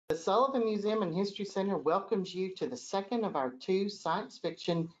The Sullivan Museum and History Center welcomes you to the second of our 2 science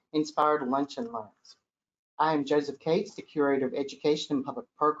fiction inspired lunch and learns. I am Joseph Cates, the Curator of Education and Public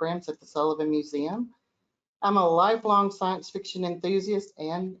Programs at the Sullivan Museum. I'm a lifelong science fiction enthusiast,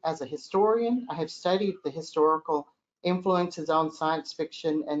 and as a historian, I have studied the historical influences on science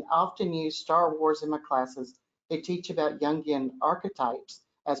fiction and often use Star Wars in my classes to teach about Jungian archetypes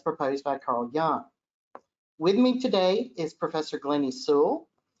as proposed by Carl Jung. With me today is Professor Glennie Sewell,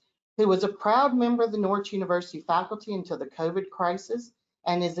 who was a proud member of the Norwich University faculty until the COVID crisis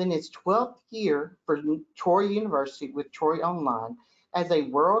and is in his 12th year for Troy University with Troy Online as a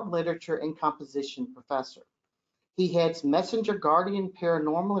world literature and composition professor. He heads Messenger Guardian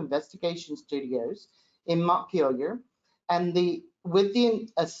Paranormal Investigation Studios in Montpelier and with the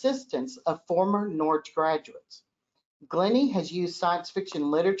assistance of former Norwich graduates. Glennie has used science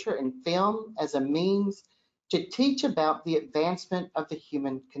fiction literature and film as a means to teach about the advancement of the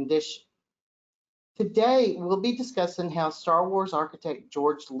human condition. Today, we'll be discussing how Star Wars architect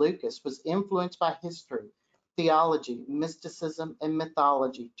George Lucas was influenced by history, theology, mysticism, and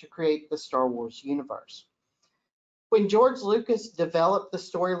mythology to create the Star Wars universe. When George Lucas developed the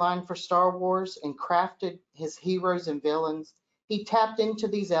storyline for Star Wars and crafted his heroes and villains, he tapped into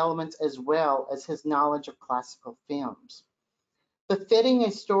these elements as well as his knowledge of classical films. Befitting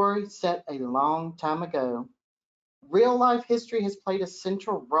a story set a long time ago, real-life history has played a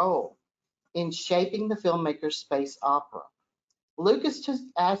central role in shaping the filmmaker's space opera. Lucas took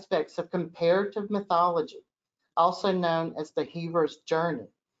aspects of comparative mythology, also known as the hero's journey,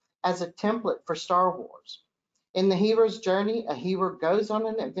 as a template for Star Wars. In the hero's journey, a hero goes on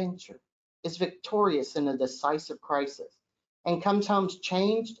an adventure, is victorious in a decisive crisis, and comes home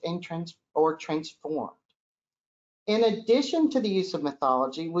changed and transformed. In addition to the use of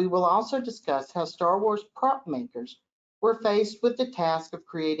mythology, we will also discuss how Star Wars prop makers were faced with the task of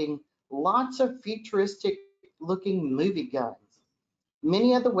creating lots of futuristic looking movie guns.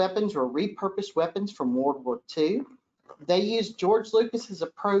 Many of the weapons were repurposed weapons from World War II. They used George Lucas's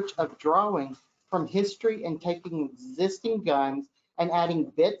approach of drawing from history and taking existing guns and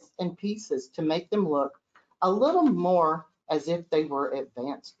adding bits and pieces to make them look a little more as if they were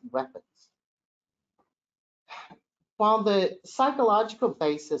advanced weapons. While the psychological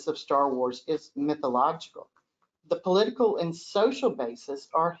basis of Star Wars is mythological, the political and social basis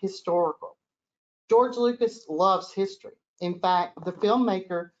are historical. George Lucas loves history. In fact, the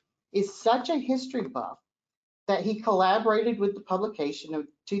filmmaker is such a history buff that he collaborated with the publication of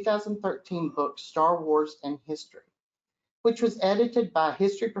 2013 book Star Wars and History, which was edited by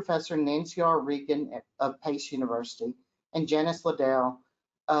history professor Nancy R. Regan of Pace University and Janice Liddell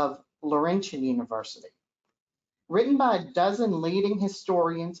of Laurentian University. Written by a dozen leading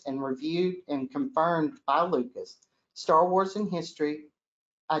historians and reviewed and confirmed by Lucas, Star Wars and History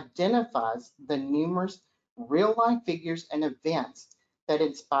identifies the numerous real-life figures and events that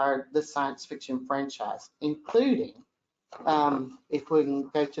inspired the science fiction franchise, including, if we can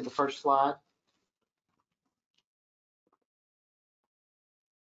go to the first slide.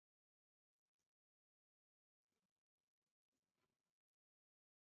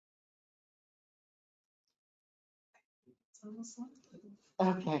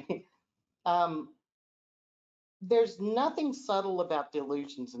 Okay. There's nothing subtle about the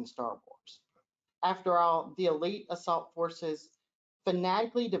illusions in Star Wars. After all, the elite assault forces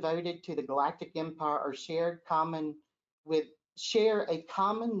fanatically devoted to the Galactic Empire are share a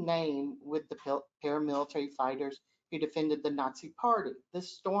common name with the paramilitary fighters who defended the Nazi Party, the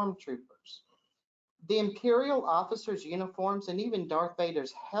stormtroopers. The Imperial officers' uniforms and even Darth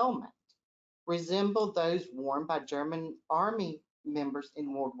Vader's helmet resemble those worn by German army members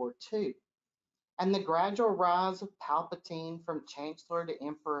in World War II. And the gradual rise of Palpatine from Chancellor to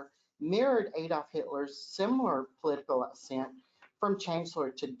Emperor mirrored Adolf Hitler's similar political ascent from Chancellor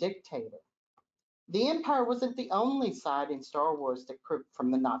to dictator. The Empire wasn't the only side in Star Wars that cribbed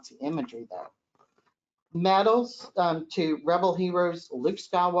from the Nazi imagery, though. Medals to rebel heroes Luke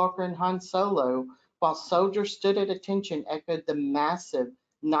Skywalker and Han Solo, while soldiers stood at attention, echoed the massive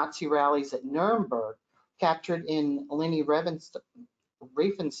Nazi rallies at Nuremberg, captured in Leni Riefenstahl's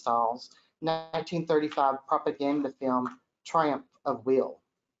 1935 propaganda film, Triumph of Will.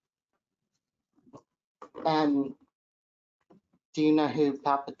 And do you know who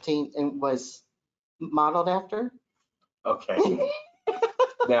Palpatine was modeled after? Okay.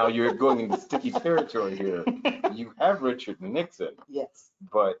 Now you're going into sticky territory here. You have Richard Nixon. Yes.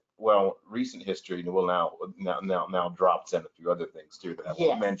 But, well, recent history will now drops in a few other things too that I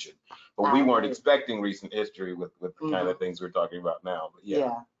won't mention. But we weren't expecting recent history with the kind of things we're talking about now. But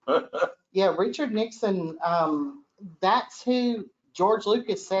yeah. Yeah, Richard Nixon, that's who George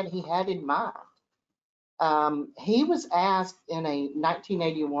Lucas said he had in mind. He was asked in a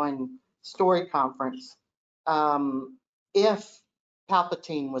 1981 story conference if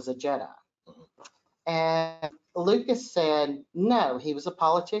Palpatine was a Jedi. And Lucas said, no, he was a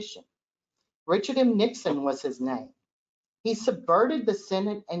politician. Richard M. Nixon was his name. He subverted the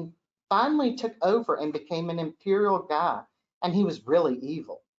Senate and finally took over and became an imperial guy. And he was really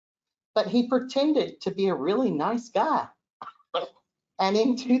evil. But he pretended to be a really nice guy. And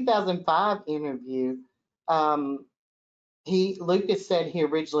in 2005 interview, Lucas said he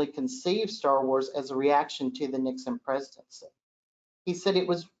originally conceived Star Wars as a reaction to the Nixon presidency. He said it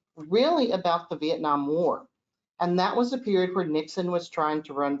was really about the Vietnam War. And that was a period where Nixon was trying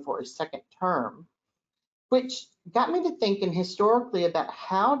to run for a second term, which got me to thinking historically about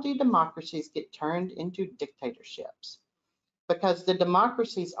how do democracies get turned into dictatorships? Because the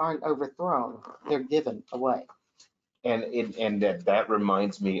democracies aren't overthrown, they're given away. And that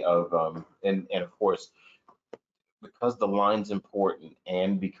reminds me of, and of course, because the line's important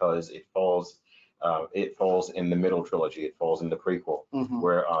and because it falls in the middle trilogy, it falls in the prequel,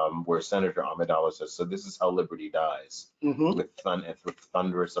 where Senator Amidala says, so this is how liberty dies, with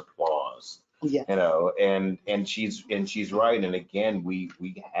thunderous applause. Yeah. You know, and she's right. And again, we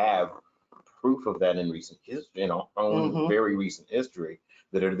have proof of that in recent history, in our own very recent history,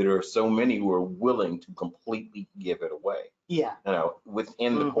 that there are so many who are willing to completely give it away. Yeah. You know,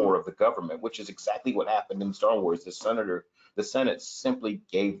 within the core of the government, which is exactly what happened in Star Wars. The Senate simply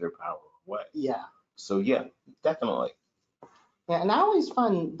gave their power away. Yeah. So yeah, definitely. Yeah, and I always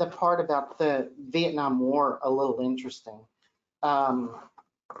find the part about the Vietnam War a little interesting.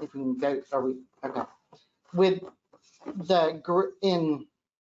 If we can go, okay? With in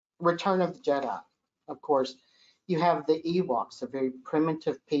Return of the Jedi, of course, you have the Ewoks, a very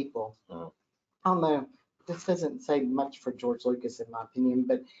primitive people. Although this doesn't say much for George Lucas, in my opinion,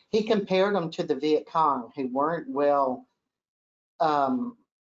 but he compared them to the Viet Cong, who weren't as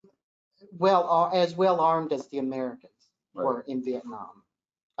well armed as the Americans were in Vietnam.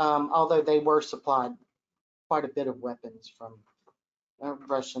 Although they were supplied quite a bit of weapons from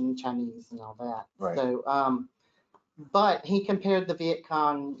Russian, Chinese, and all that. Right. So, but he compared the Viet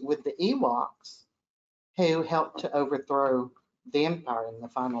Cong with the Ewoks, who helped to overthrow the Empire in the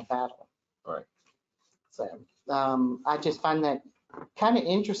final battle. Right. So, I just find that kind of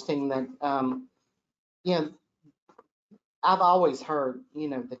interesting that, you know, I've always heard, you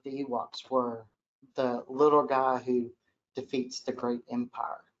know, that the Ewoks were the little guy who defeats the great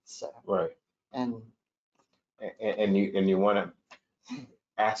empire. So, right. And you want to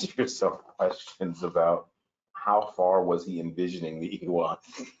ask yourself questions about how far was he envisioning the Ewok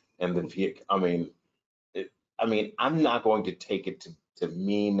and the Viet. I mean, I'm not going to take it to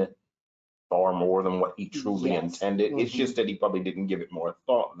mean far more than what he truly intended. It's just that he probably didn't give it more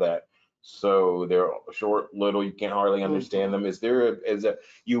thought. That so they're short, little, you can't hardly understand them.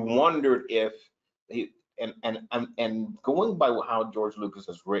 You wondered if he and going by how George Lucas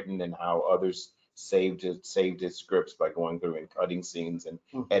has written and how others saved his scripts by going through and cutting scenes and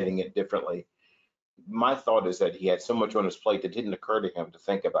editing it differently. My thought is that he had so much on his plate that it didn't occur to him to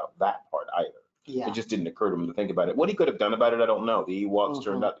think about that part either. Yeah. It just didn't occur to him to think about it. What he could have done about it, I don't know. The Ewoks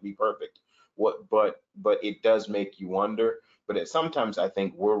turned out to be perfect. But it does make you wonder. But sometimes I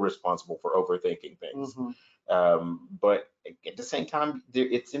think we're responsible for overthinking things. But at the same time,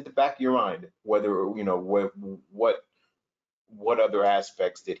 it's in the back of your mind whether, you know, what other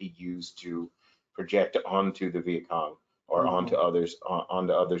aspects did he use to project onto the Viet Cong or onto others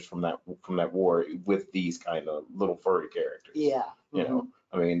from that war with these kind of little furry characters. Yeah. You know,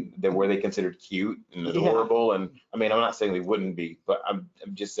 I mean, were they considered cute and adorable? And I mean, I'm not saying they wouldn't be, but I'm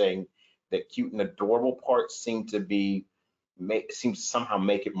just saying that cute and adorable parts seem to somehow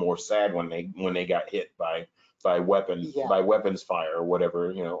make it more sad when they got hit by weapons fire or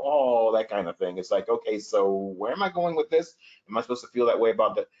whatever, you know, all that kind of thing. It's like, okay, so where am I going with this? Am I supposed to feel that way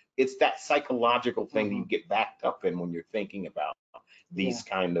about that? It's that psychological thing that you get backed up in when you're thinking about these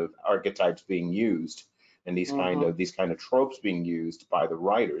kind of archetypes being used and these kind of tropes being used by the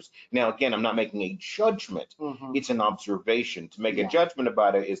writers. Now, again, I'm not making a judgment. It's an observation. To make a judgment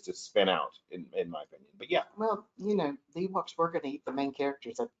about it is to spin out, in my opinion. But yeah. Well, you know, the Ewoks were going to eat the main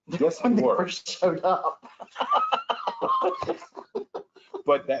characters when they first showed up.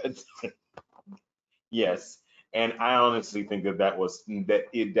 But that's yes. And I honestly think that was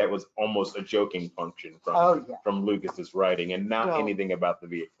almost a joking function from Lucas's writing, and not anything about the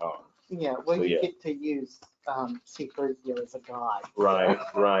Viet Cong. Yeah, well, so, you get to use C-3PO as a god. Right,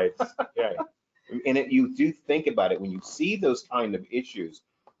 right. Yeah. And you do think about it when you see those kind of issues,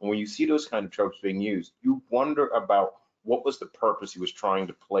 and when you see those kind of tropes being used, you wonder about what was the purpose he was trying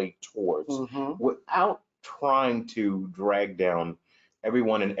to play towards, without trying to drag down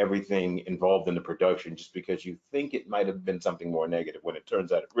everyone and everything involved in the production just because you think it might have been something more negative when it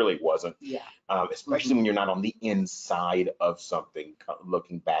turns out it really wasn't. Yeah. Especially when you're not on the inside of something,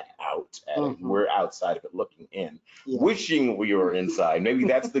 looking back out at it. We're outside of it looking in, wishing we were inside. Maybe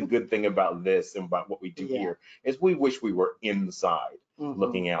that's the good thing about this and about what we do here, is we wish we were inside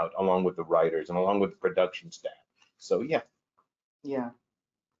looking out, along with the writers and along with the production staff. So yeah. Yeah.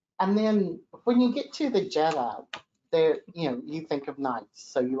 And then when you get to the Jedi, there, you think of knights.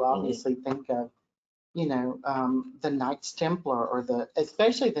 So you obviously think of, the Knights Templar, or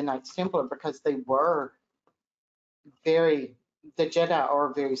especially the Knights Templar, because they were the Jedi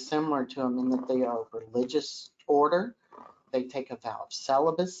are very similar to them in that they are a religious order. They take a vow of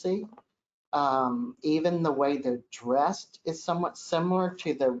celibacy. Even the way they're dressed is somewhat similar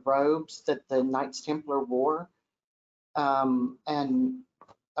to the robes that the Knights Templar wore. And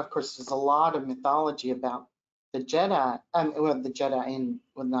of course, there's a lot of mythology about the Jedi, the Jedi and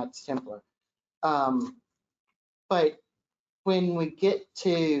the Knights Templar. But when we get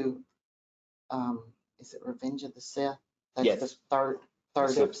to, is it Revenge of the Sith? That's Yes. the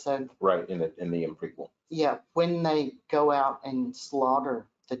third episode. Right, in the prequel. Yeah, when they go out and slaughter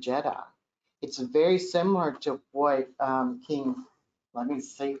the Jedi, it's very similar to what let me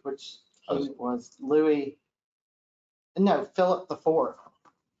see which king it was, Philip IV,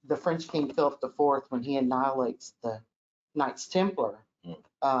 the French King Philip IV, when he annihilates the Knights Templar,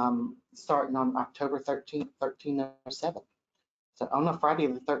 starting on October 13th, 1307. So on a Friday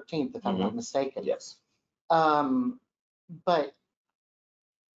the 13th, if I'm not mistaken. Yes. And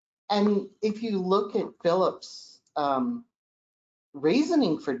if you look at Philip's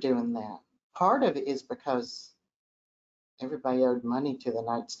reasoning for doing that, part of it is because everybody owed money to the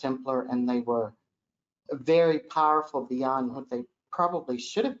Knights Templar, and they were very powerful beyond what they probably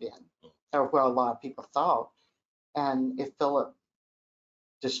should have been, or what a lot of people thought. And if Philip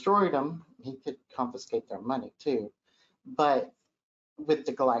destroyed them, he could confiscate their money too. But with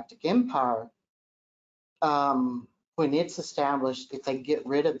the Galactic Empire, when it's established, if they get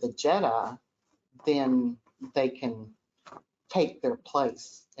rid of the Jedi, then they can take their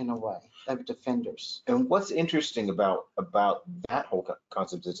place in a way of defenders. And what's interesting about that whole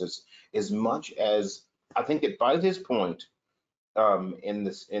concept is as much as I think that by this point, in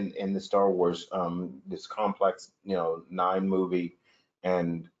the Star Wars, this complex, 9-movie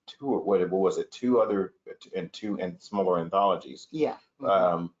and what was it, two smaller anthologies. Yeah.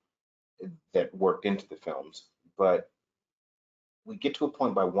 That worked into the films, but we get to a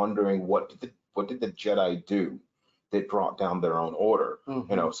point by wondering what did the Jedi do that brought down their own order,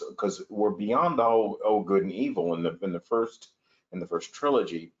 so because we're beyond the whole good and evil in the first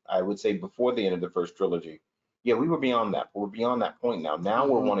trilogy. I would say before the end of the first trilogy, we were beyond that. We're beyond that point now. Now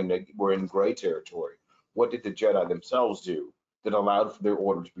we're in gray territory. What did the Jedi themselves do that allowed for their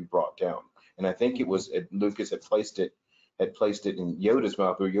order to be brought down? And I think it was Lucas had placed it in Yoda's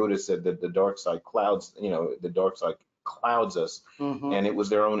mouth, where Yoda said that the dark side clouds, the dark side clouds us, and it was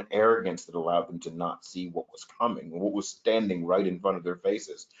their own arrogance that allowed them to not see what was coming, what was standing right in front of their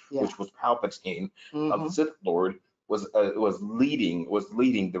faces, which was Palpatine, of the Sith Lord, was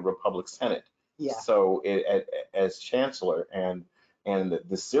leading the Republic Senate. So as Chancellor, and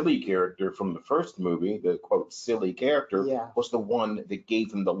the silly character from the first movie, the quote silly character, was the one that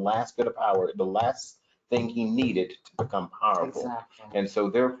gave him the last bit of power, the last thing he needed to become powerful. Exactly. And so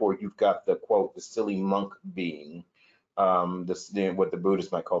therefore you've got the quote, the silly monk being, what the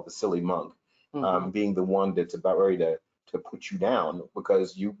Buddhists might call the silly monk, being the one that's about ready to put you down,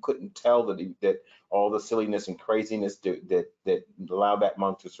 because you couldn't tell that all the silliness and craziness that allowed that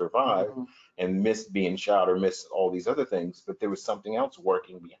monk to survive and miss being shot or miss all these other things, but there was something else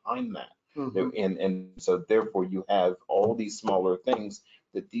working behind that. And so therefore you have all these smaller things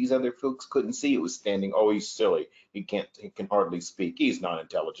that these other folks couldn't see. It was standing, oh, he's silly, he can hardly speak, he's not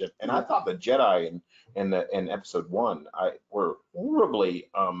intelligent. And I thought the Jedi in episode 1 were horribly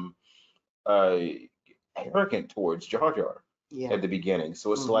arrogant towards Jar Jar at the beginning.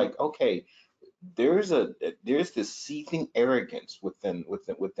 So it's like, okay, there's this seething arrogance within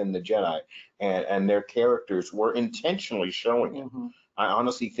the Jedi, and their characters were intentionally showing it. I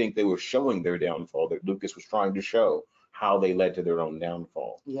honestly think they were showing their downfall, that Lucas was trying to show how they led to their own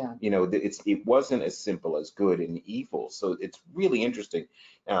downfall. It wasn't as simple as good and evil. So it's really interesting.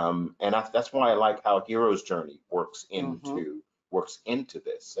 And that's why I like how Hero's Journey works into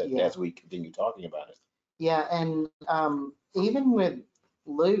this as we continue talking about it. Yeah, and even with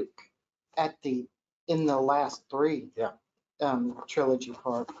Luke in the last 3 trilogy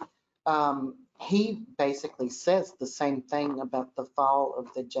part, he basically says the same thing about the fall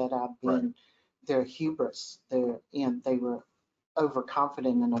of the Jedi being their hubris. They were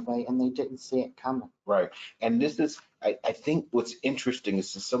overconfident in a way, and they didn't see it coming. Right. And this is, I think what's interesting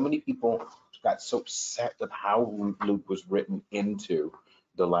is that so many people got so upset with how Luke was written into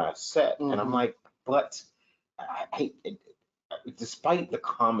the last set. And I'm like, but despite the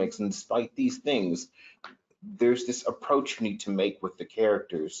comics and despite these things, there's this approach you need to make with the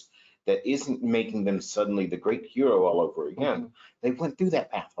characters that isn't making them suddenly the great hero all over again. They went through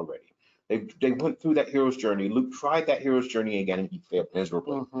that path already. They went through that hero's journey. Luke tried that hero's journey again, and he failed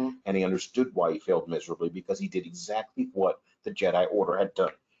miserably. And he understood why he failed miserably, because he did exactly what the Jedi Order had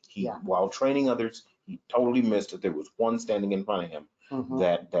done. While training others, he totally missed it. There was one standing in front of him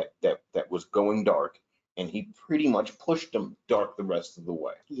that was going dark, and he pretty much pushed him dark the rest of the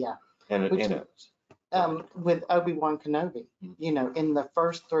way. Yeah. And with Obi-Wan Kenobi, in the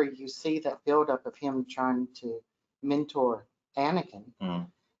first 3, you see that buildup of him trying to mentor Anakin.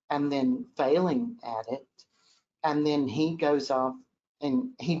 And then failing at it. And then he goes off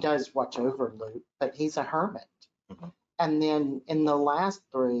and he does watch over Luke, but he's a hermit. And then in the last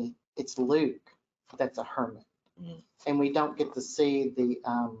 3, it's Luke that's a hermit. And we don't get to see the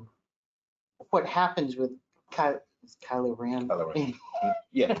what happens with Kylo Ren.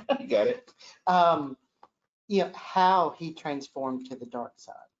 Yeah, you got it. How he transformed to the dark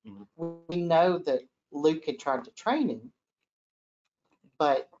side. We know that Luke had tried to train him,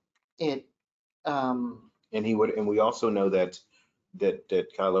 but and we also know that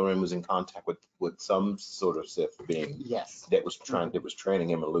Kylo Ren was in contact with some sort of Sith being that was training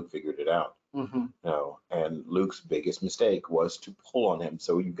him, and Luke figured it out. And Luke's biggest mistake was to pull on him.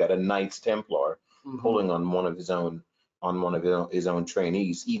 So you got a Knights Templar pulling on one of his own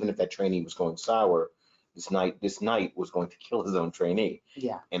trainees, even if that trainee was going sour. This knight was going to kill his own trainee.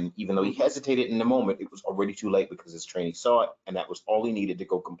 And even though he hesitated in the moment, it was already too late, because his trainee saw it, and that was all he needed to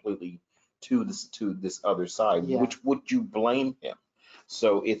go completely to this other side. Which would you blame him?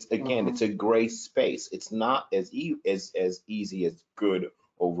 So it's it's a gray space. It's not as easy as good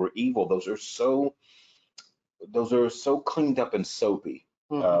over evil. Those are so cleaned up and soapy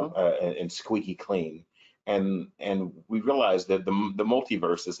and squeaky clean. And we realize that the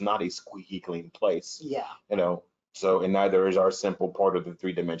multiverse is not a squeaky clean place. So, and neither is our simple part of the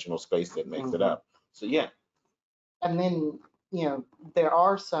 3-dimensional space that makes it up. So and then there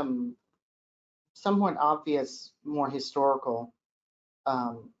are some somewhat obvious, more historical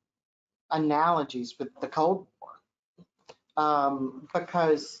analogies with the Cold War,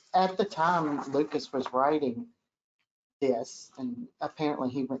 because at the time Lucas was writing this, and apparently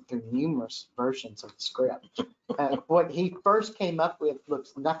he went through numerous versions of the script. What he first came up with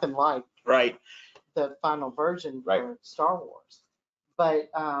looks nothing like the final version for Star Wars. But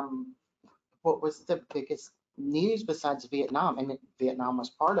what was the biggest news besides Vietnam, and Vietnam was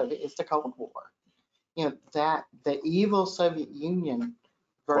part of it, is the Cold War. That the evil Soviet Union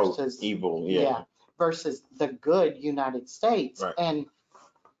versus versus the good United States. And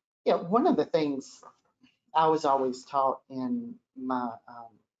one of the things I was always taught in my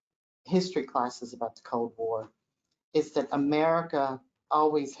history classes about the Cold War is that America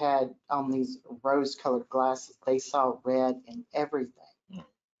always had on these rose-colored glasses, they saw red in everything.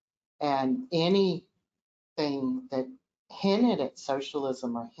 And anything that hinted at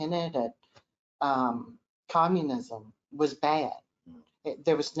socialism or hinted at communism was bad.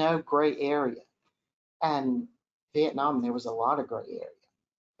 There was no gray area. And Vietnam, there was a lot of gray area.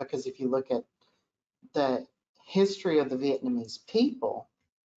 Because if you look at the history of the Vietnamese people,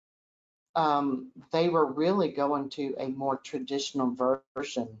 they were really going to a more traditional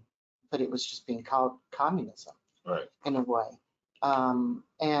version, but it was just being called communism in a way.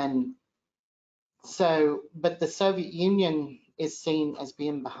 And so, but the Soviet Union is seen as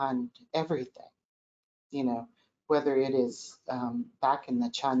being behind everything, whether it is back in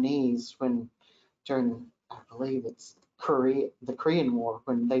the Chinese during, I believe it's the Korean War,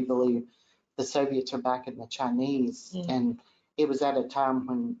 when they believe the Soviets are back in the Chinese, and it was at a time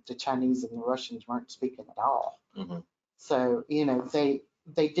when the Chinese and the Russians weren't speaking at all. So, they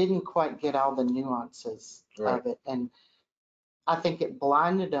didn't quite get all the nuances of it. And I think it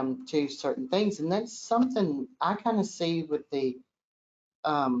blinded them to certain things. And that's something I kind of see with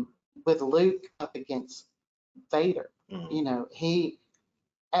with Luke up against Vader.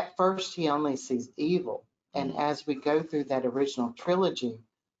 At first he only sees evil. And as we go through that original trilogy,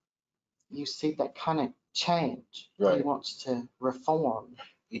 you see that kind of change. He wants to reform.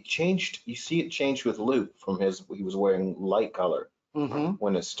 It changed. You see it changed with Luke from he was wearing light color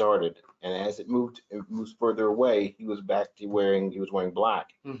when it started. And as it moves further away, he was back to he was wearing black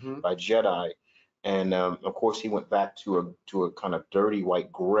by Jedi. And of course, he went back to a kind of dirty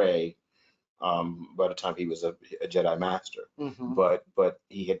white gray by the time he was a Jedi Master. Mhm. But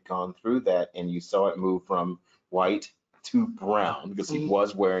he had gone through that, and you saw it move from white to brown because he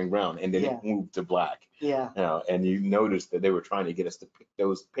was wearing brown, and then it moved to black. Yeah. You know, and you noticed that they were trying to get us to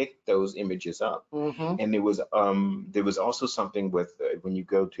pick those images up. Mhm. And there was also something with when you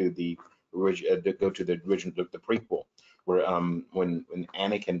go to the original, the prequel, where when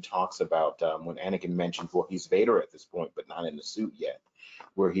Anakin talks about when Anakin mentions, well, he's Vader at this point, but not in the suit yet,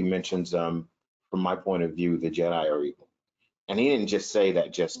 where he mentions from my point of view, the Jedi are evil. And he didn't just say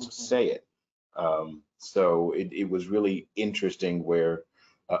that just to say it. So it was really interesting where,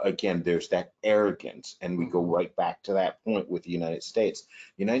 again, there's that arrogance. And we go right back to that point with the United States.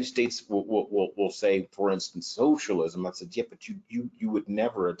 The United States will say, for instance, socialism. I said, yeah, but you would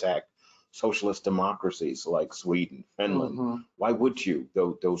never attack socialist democracies like Sweden, Finland. Mhm. Why would you?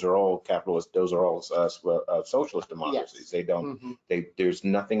 Those are all capitalist. Those are all socialist democracies. Yes. They don't. Mhm. There's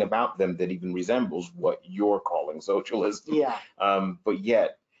nothing about them that even resembles what you're calling socialism. Yeah. But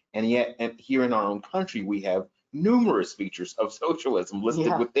yet, and here in our own country, we have numerous features of socialism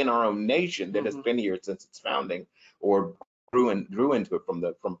listed within our own nation that has been here since its founding, or grew into it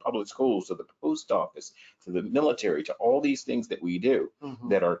from public schools to the post office to the military to all these things that we do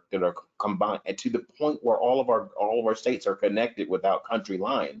that are combined, and to the point where all of our states are connected without country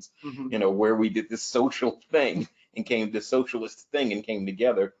lines. Mhm. You know, where we did this social thing and came the socialist thing and came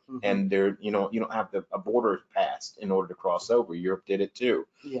together, and there, you don't have a border passed in order to cross over. Europe did it too.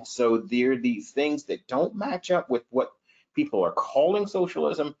 Yeah. So there are these things that don't match up with what people are calling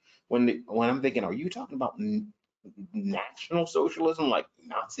socialism. When I'm thinking, are you talking about national socialism like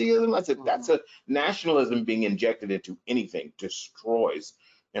Nazism? I said, that's a nationalism being injected into anything destroys,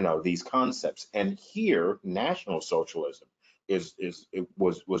 these concepts. And here, national socialism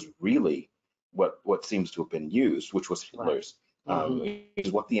was really what seems to have been used, which was Hitler's.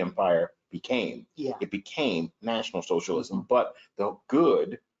 Is what the empire became. Yeah. It became National Socialism, but the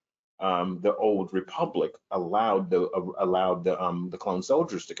good, the old republic allowed the clone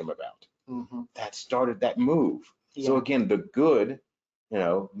soldiers to come about. That started that move. So again, the good,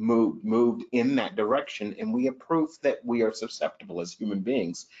 moved in that direction, and we have proof that we are susceptible as human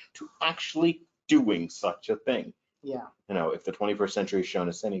beings to actually doing such a thing. Yeah. If the 21st century has shown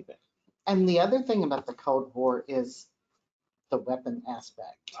us anything. And the other thing about the Cold War is the weapon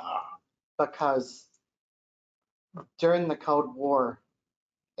aspect, because during the Cold War,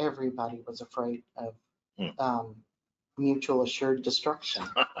 everybody was afraid of mutual assured destruction.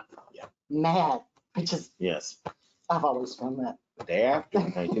 Yeah. Mad, which is, yes, I've always found that. The day after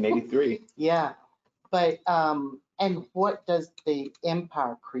 1983. Yeah, but and what does the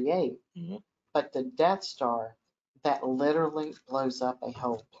Empire create? But the Death Star that literally blows up a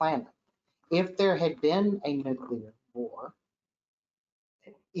whole planet. If there had been a nuclear war,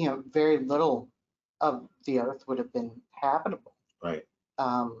 very little of the Earth would have been habitable. Right.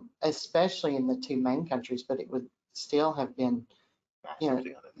 Especially in the two main countries, but it would still have been,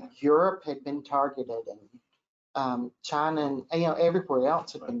 Europe had been targeted, and China and everywhere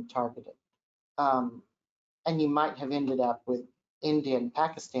else had been targeted. And you might have ended up with India and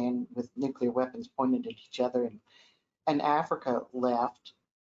Pakistan with nuclear weapons pointed at each other, and Africa left.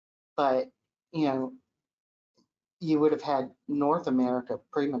 But, you would have had North America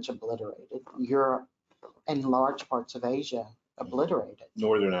pretty much obliterated, Europe and large parts of Asia obliterated.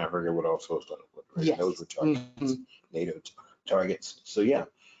 Northern Africa would also have done obliterated. Yes. Those were targets, NATO targets. So yeah.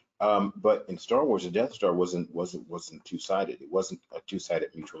 But in Star Wars, the Death Star wasn't two-sided. It wasn't a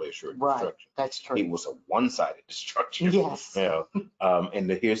two-sided mutually assured destruction. That's true. It was a one-sided destruction. Yes.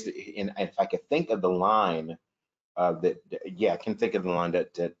 And if I could think of the line I can think of the line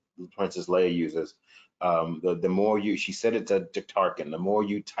that Princess Leia uses. The more she said it to Tarkin, the more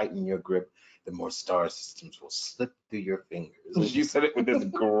you tighten your grip, the more star systems will slip through your fingers. And she said it with this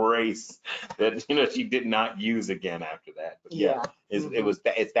grace that she did not use again after that. But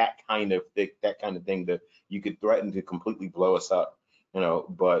it's that kind of thing that you could threaten to completely blow us up,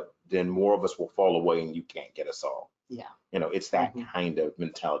 but then more of us will fall away and you can't get us all. Yeah. It's that kind of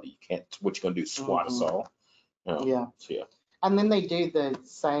mentality. You can't. What you gonna do? Swat us all? Yeah. So, yeah. And then they do the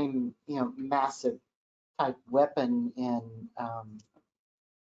same, massive type weapon in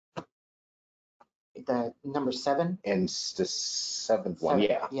the number 7. And the seventh one,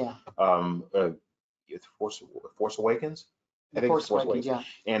 Yeah. Force Awakens. I think Force it's Force Awakens, Awakens.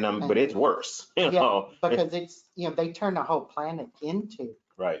 And but it's worse. Because it's they turn the whole planet into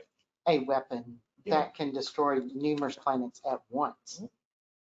a weapon that can destroy numerous planets at once.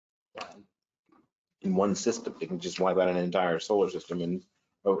 In one system, they can just wipe out an entire solar system.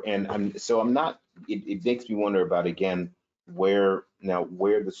 And I'm not it makes me wonder about, again, where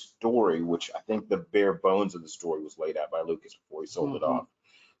the story, which I think the bare bones of the story was laid out by Lucas before he sold it off.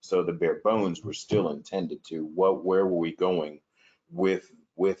 So the bare bones were still intended to, where were we going with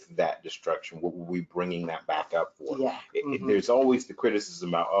that destruction? What were we bringing that back up for? Yeah. There's always the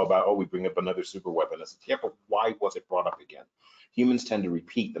criticism about, we bring up another super weapon. I said, yeah, but why was it brought up again? Humans tend to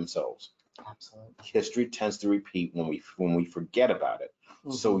repeat themselves. Absolutely. History tends to repeat when we forget about it.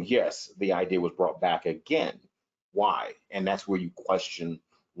 So yes, the idea was brought back again. Why? And that's where you question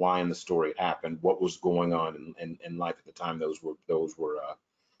why in the story it happened, what was going on in life at the time those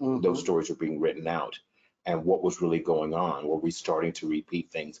stories were being written out, and what was really going on. Were we starting to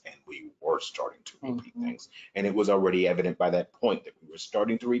repeat things? And we were starting to repeat things. And it was already evident by that point that we were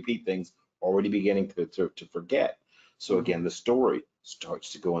starting to repeat things, already beginning to forget. So again, the story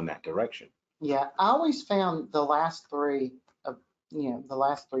starts to go in that direction. Yeah, I always found the last three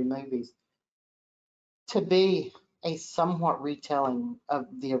movies to be a somewhat retelling of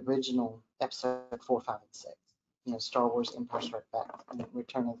the original episode 4, 5, and 6. Star Wars, Empire Strikes Back, and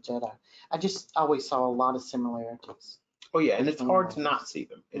Return of the Jedi. I just always saw a lot of similarities. Oh yeah, and it's hard to not see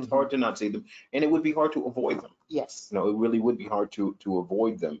them. It's hard to not see them, and it would be hard to avoid them. Yes. It really would be hard to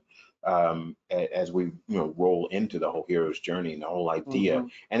avoid them as we roll into the whole hero's journey and the whole idea,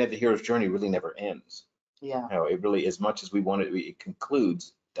 and that the hero's journey really never ends. Yeah. It really, as much as we want it, it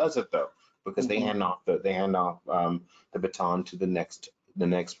concludes. Does it though? Because they hand off the baton to the next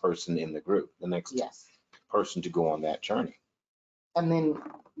person in the group, the next person to go on that journey. And then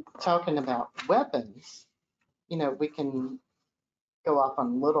talking about weapons, we can go off on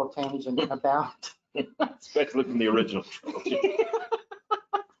a little tangent about, especially from the original trilogy.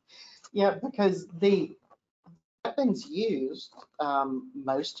 Yeah, because the weapons used,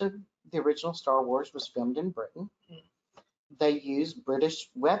 most of the original Star Wars was filmed in Britain. They used British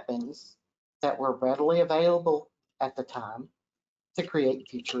weapons that were readily available at the time to create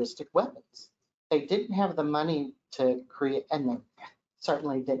futuristic weapons. They didn't have the money to create, and they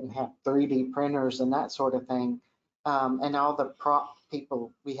certainly didn't have 3D printers and that sort of thing. And all the prop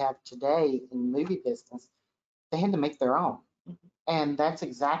people we have today in the movie business, they had to make their own. And that's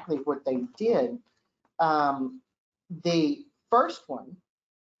exactly what they did. The first one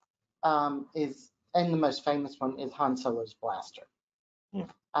and the most famous one is Han Solo's blaster.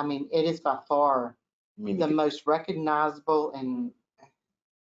 I mean, it is by far the most recognizable, and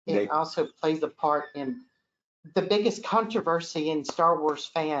it also plays a part in the biggest controversy in Star Wars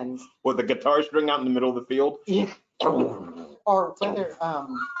fans. With the guitar string out in the middle of the field? Yeah. Or whether,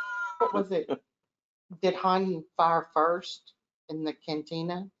 what was it? Did Han fire first in the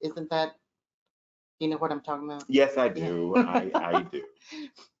cantina? Isn't that, you know what I'm talking about? Yes, I do. Yeah. I do.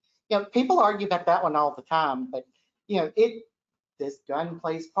 People argue about that one all the time, but this gun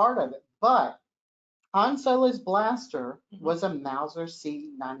plays part of it. But Han Solo's blaster was a Mauser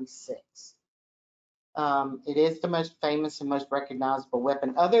C96. It is the most famous and most recognizable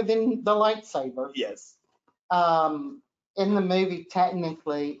weapon, other than the lightsaber. Yes. In the movie,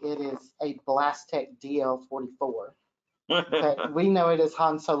 technically, it is a Blastech DL-44, but we know it as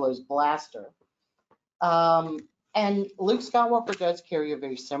Han Solo's blaster. And Luke Skywalker does carry a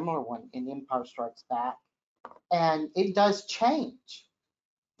very similar one in Empire Strikes Back, and it does change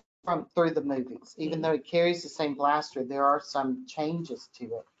through the movies. Even though it carries the same blaster, there are some changes to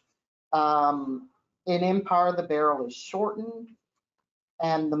it. In Empire, the barrel is shortened,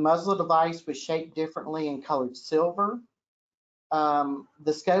 and the muzzle device was shaped differently and colored silver.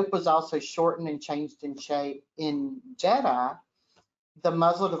 The scope was also shortened and changed in shape. In Jedi, the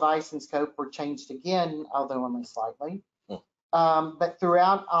muzzle device and scope were changed again, although only slightly. But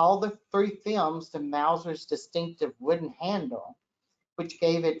throughout all the 3 films, the Mauser's distinctive wooden handle, which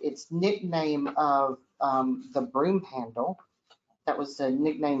gave it its nickname of the broom handle, that was the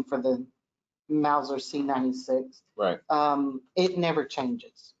nickname for the Mauser C96. Right. It never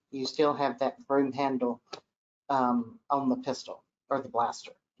changes. You still have that broom handle on the pistol or the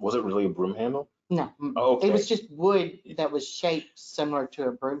blaster. Was it really a broom handle? No. Oh, okay. It was just wood that was shaped similar to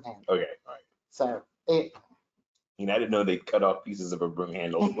a broom handle. Okay, all right. So I didn't know they cut off pieces of a broom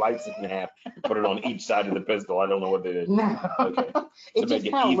handle, slice it in half, and put it on each side of the pistol. I don't know what they did. No. Okay. To make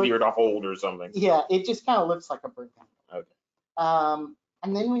it easier to hold or something. Yeah, it just kind of looks like a broom handle. Okay.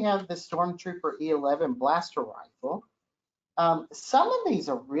 And then we have the Stormtrooper E11 blaster rifle. Some of these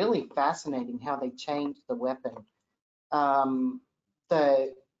are really fascinating how they changed the weapon.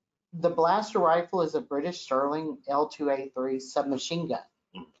 The blaster rifle is a British Sterling L2A3 submachine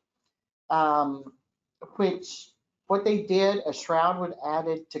gun, which what they did, a shroud was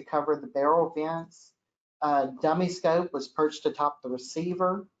added to cover the barrel vents. Dummy scope was perched atop the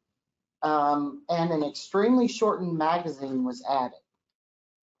receiver. and an extremely shortened magazine was added.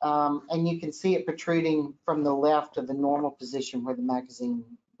 And you can see it protruding from the left of the normal position where the magazine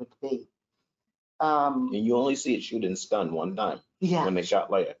would be. And you only see it shoot and stun one time Yeah, when they shot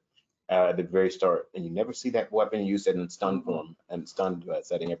Leia at the very start, and you never see that weapon used in stun form and stun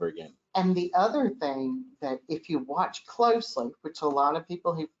setting ever again. and the other thing that if you watch closely, which a lot of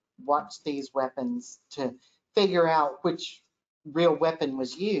people who watch these weapons to figure out which real weapon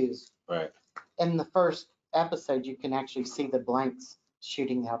was used, Right. in the first episode, you can actually see the blanks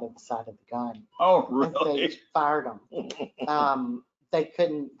shooting out of the side of the gun. Oh, As they really? fired them.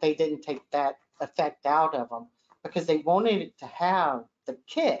 They didn't take that effect out of them because they wanted it to have the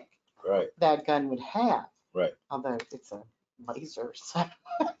kick Right. that gun would have. Right. Although it's a laser, so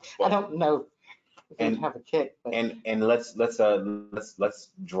I don't know if it would have a kick. But And let's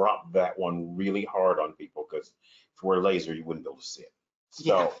drop that one really hard on people, because if we're laser, you wouldn't be able to see it.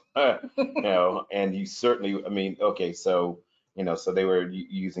 So, you know, and you certainly, I mean, okay, so, you know, so they were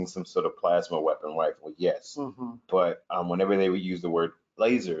using some sort of plasma weapon rifle, yes. But whenever they would use the word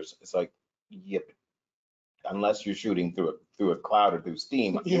lasers, it's like, yep, unless you're shooting through a cloud or through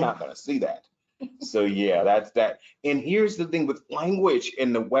steam, you're not going to see that. So yeah, that's that. And here's the thing with language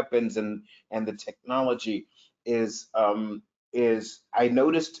and the weapons and the technology is I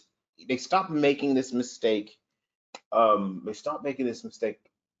noticed they stopped making this mistake. They stopped making this mistake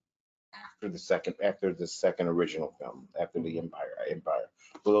after the second original film, after the Empire.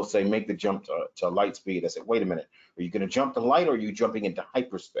 So they'll say make the jump to light speed. I said, wait a minute, are you going to jump to light, or are you jumping into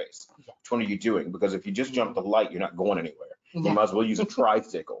hyperspace? Which one are you doing? Because if you just jump to light, you're not going anywhere. You might as well use a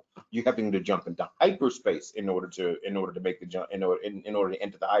tricycle. You're having to jump into hyperspace in order to make the jump, in order to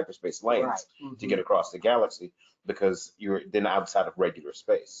enter the hyperspace lanes to get across the galaxy, because you're then outside of regular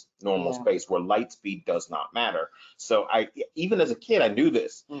space, normal space, where light speed does not matter. So even as a kid, I knew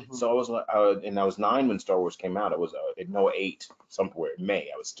this. So I was like, and I was 9 when Star Wars came out. I was in 08, somewhere in May.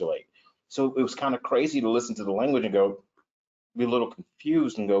 I was still 8. So it was kind of crazy to listen to the language and go, be a little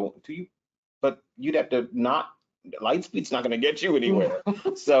confused and go, but you'd have to not. Light speed's not going to get you anywhere.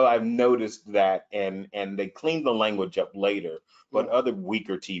 So I've noticed that, and they cleaned the language up later, but other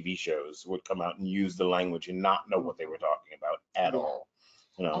weaker TV shows would come out and use the language and not know what they were talking about at all.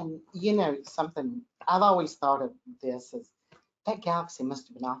 You know? And you know, something I've always thought of this is that galaxy must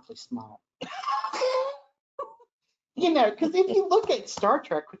have been awfully small. You know, because if you look at Star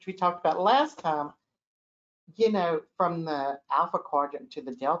Trek, which we talked about last time, you know, from the Alpha Quadrant to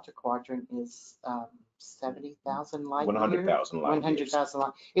the Delta Quadrant is 70,000 light years. 100,000 light 100,000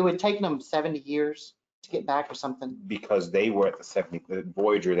 light. It would take them 70 years to get back or something. Because they were at the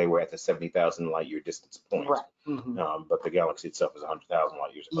Voyager, they were at the 70,000 light year distance point. Right. But the galaxy itself is 100,000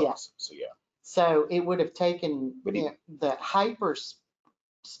 light years across. So yeah. So it would have taken, the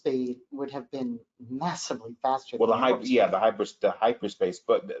hyperspeed would have been massively faster. Well, the hyperspace,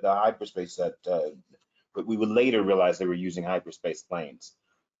 but the hyperspace that, but we would later realize they were using hyperspace planes.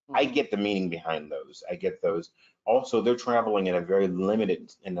 I get the meaning behind those. I get those. Also, they're traveling in a very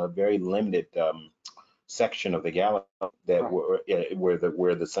limited section of the galaxy that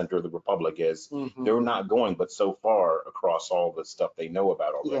where the center of the Republic is. They're not going but so far across all the stuff they know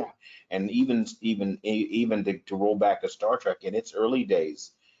about already. And even to roll back to Star Trek in its early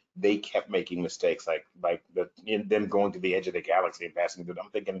days, they kept making mistakes, like them going to the edge of the galaxy and passing through.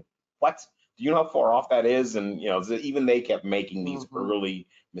 I'm thinking, what? Do you know how far off that is? And you know, even they kept making these early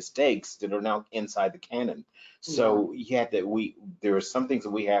mistakes that are now inside the canon. So there are some things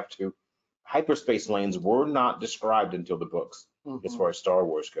that we have to. Hyperspace lanes were not described until the books, as far as Star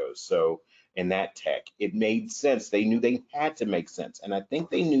Wars goes. So in that tech, it made sense. They knew they had to make sense, and I think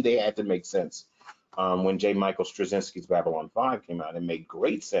they knew they had to make sense when J. Michael Straczynski's Babylon 5 came out. It made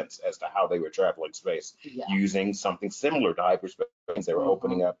great sense as to how they were traveling space using something similar to hyperspace. They were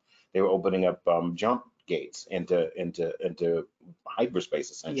opening up jump gates into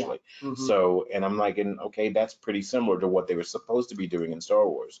hyperspace essentially. So, and I'm like, okay, that's pretty similar to what they were supposed to be doing in Star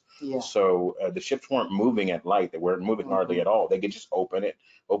Wars. So the ships weren't moving at light. They weren't moving hardly at all. They could just open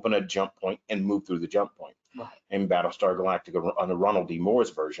a jump point and move through the jump point. In Battlestar Galactica, on the Ronald D.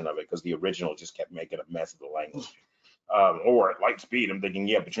 Moore's version of it, because the original just kept making a mess of the language. Or at light speed, I'm thinking,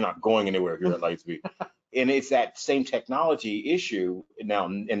 yeah, but you're not going anywhere if you're at light speed. And it's that same technology issue now.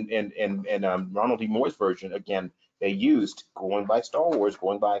 And Ronald D. Moore's version, again, they used going by Star Wars,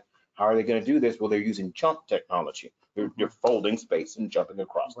 how are they going to do this? Well, they're using jump technology. They're folding space and jumping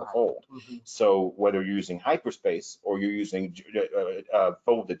across the fold. So whether you're using hyperspace or you're using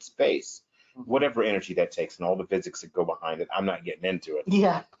folded space, whatever energy that takes and all the physics that go behind it. I'm not getting into it.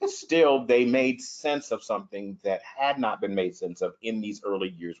 Yeah. Still, they made sense of something that had not been made sense of in these early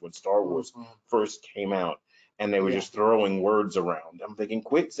years when Star Wars first came out. And they were just throwing words around. I'm thinking,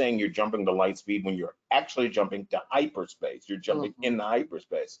 quit saying you're jumping to light speed when you're actually jumping to hyperspace. You're jumping into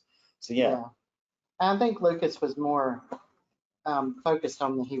hyperspace. So yeah. I think Lucas was more focused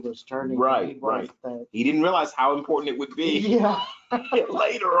on the hero's journey. Right. He didn't realize how important it would be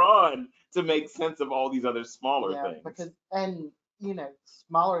later on to make sense of all these other smaller things. Because, and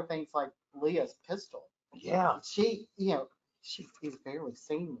smaller things like Leah's pistol. Yeah. She is barely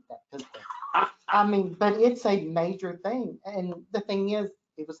seen with that pistol. I mean, but it's a major thing. And the thing is,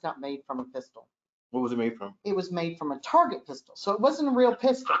 it was not made from a pistol. What was it made from? It was made from a target pistol. So it wasn't a real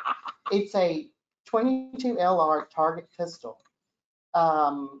pistol. It's a 22 LR target pistol.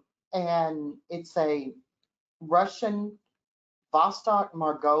 And it's a Russian Vostok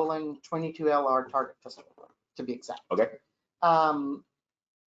Margolin 22 LR target pistol, to be exact. Okay.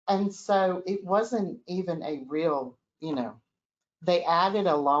 And so it wasn't even a real, they added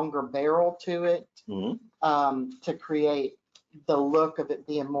a longer barrel to it to create the look of it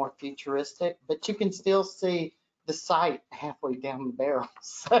being more futuristic, but you can still see the sight halfway down the barrel.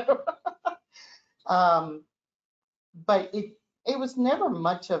 So, but it was never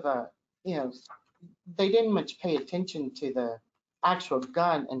much of a, they didn't much pay attention to the actual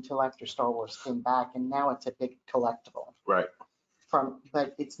gun until after Star Wars came back, and now it's a big collectible. Right.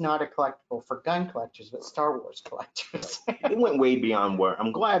 But it's not a collectible for gun collectors, but Star Wars collectors. It went way beyond where,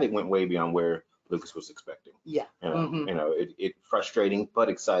 I'm glad it went way beyond where Lucas was expecting. Yeah. It frustrating, but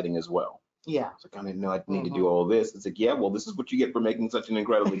exciting as well. Yeah. It's like, I didn't know I need to do all this. It's like, yeah, well, this is what you get for making such an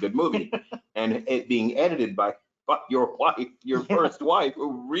incredibly good movie. And it being edited by your wife, your first wife,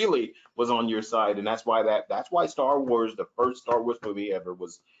 who really was on your side. And that's why Star Wars, the first Star Wars movie ever,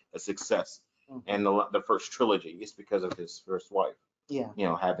 was a success. And the first trilogy is because of his first wife.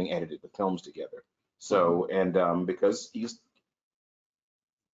 Yeah. Having edited the films together. So, and because he's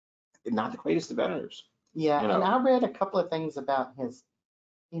not the greatest of editors. Yeah. And I read a couple of things about his,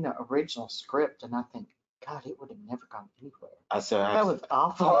 original script, and I think, God, it would have never gone anywhere. That was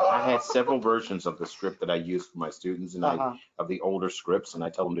awful. I had several versions of the script that I used for my students, and of the older scripts, and I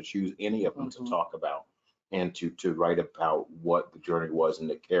tell them to choose any of them to talk about and to write about what the journey was and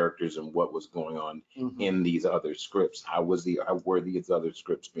the characters and what was going on in these other scripts. How were these other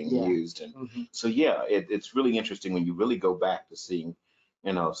scripts being used? And so, yeah, it's really interesting when you really go back to seeing,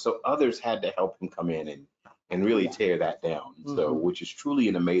 so others had to help him come in and really tear that down. So, which is truly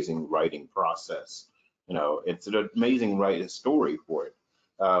an amazing writing process. It's an amazing writing story for it.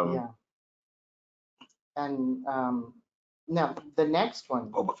 And now the next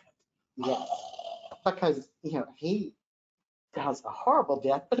one. Boba Fett. Yeah. Because, he has a horrible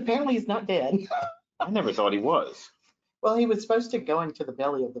death, but apparently he's not dead. I never thought he was. Well, he was supposed to go into the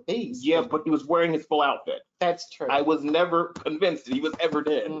belly of the beast. Yeah, but he was wearing his full outfit. That's true. I was never convinced that he was ever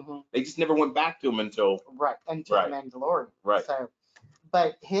dead. They just never went back to him until the Mandalorian. Right. So,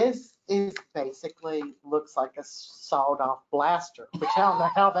 but his is basically looks like a sawed-off blaster, which I don't know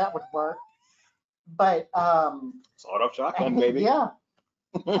how that would work. But sawed-off shotgun, baby. Yeah.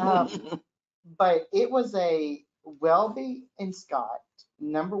 But it was a Welby and Scott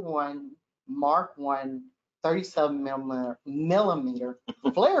 #1 Mark I 37 millimeter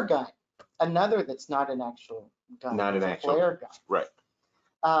flare gun. Another that's not an actual gun. Not an actual flare gun. Right.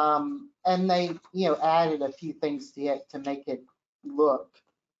 And they, added a few things to it to make it look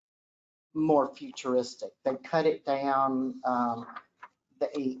more futuristic. They cut it down.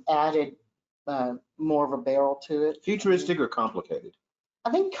 They added more of a barrel to it. Futuristic or complicated? I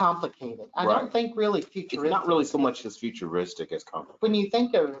think complicated. I don't think really futuristic. It's not really so much as futuristic as complicated. When you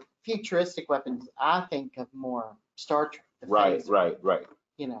think of futuristic weapons, I think of more Star Trek. Right.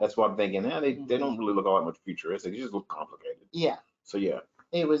 That's what I'm thinking. They don't really look all that much futuristic. They just look complicated. Yeah. So yeah.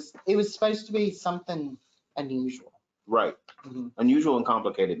 It was supposed to be something unusual. Right. Unusual and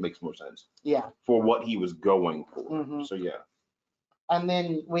complicated makes more sense. Yeah. For what he was going for. So yeah. And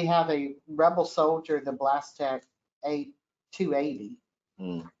then we have a Rebel soldier, the Blastech A280,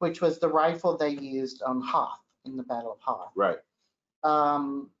 which was the rifle they used on Hoth in the Battle of Hoth. Right.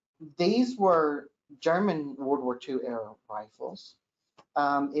 These were German World War II era rifles.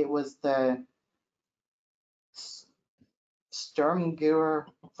 It was the Sturmgewehr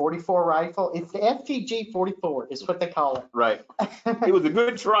 44 rifle. It's the FTG 44 is what they call it. Right. It was a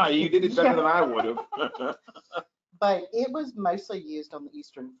good try. You did it better than I would have. But it was mostly used on the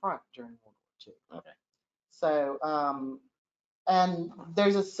Eastern Front during World War II. Okay. So, and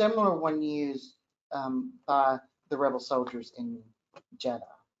there's a similar one used by the Rebel soldiers in Jeddah.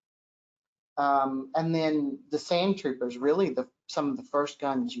 And then the sand troopers, really some of the first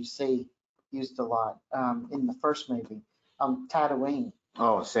guns you see used a lot in the first movie. Tatooine.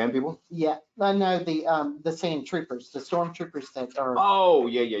 Oh, sand people? Yeah, I know the sand troopers, the stormtroopers that are. Oh,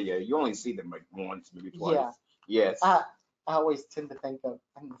 yeah. You only see them like once, maybe twice. Yeah. Yes. I always tend to think of,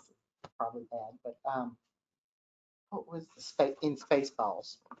 and this is probably bad, but what was in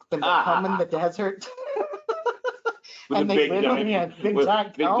Spaceballs when they come in the desert? With and the they big literally giant, have big with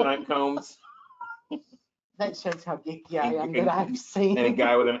giant big combs. giant combs. That shows how geeky I am that I've seen. And a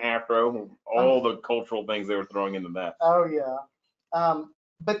guy with an afro, all the cultural things they were throwing into that. Oh yeah.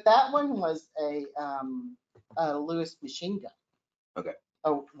 But that one was a Lewis machine gun. Okay.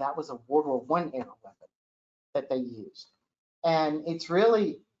 Oh, that was a World War I era weapon that they used. And it's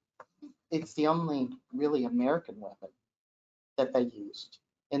the only really American weapon that they used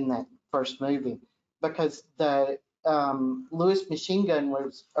in that first movie, because the Lewis machine gun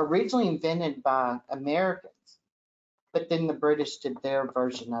was originally invented by Americans, but then the British did their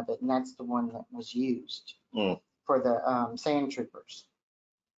version of it, and that's the one that was used for the sand troopers.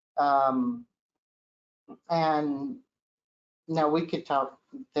 And now we could talk,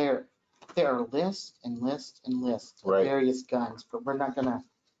 there are lists and lists and lists of various guns, but we're not gonna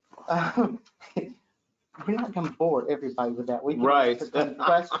bore everybody with that. We can answer some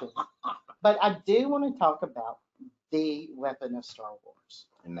questions. But I do want to talk about the weapon of Star Wars.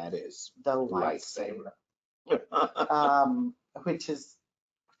 And that is the lightsaber. Which is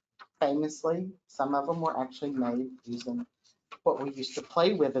famously, some of them were actually made using what we used to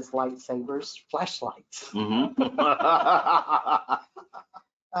play with as lightsabers, flashlights.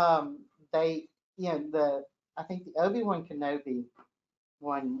 I think the Obi-Wan Kenobi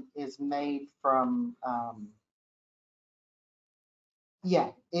one is made from,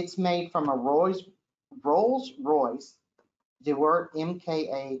 it's made from a Rolls-Royce Dewar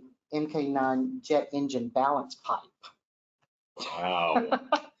MK9 jet engine balance pipe. Wow.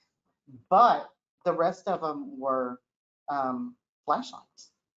 But the rest of them were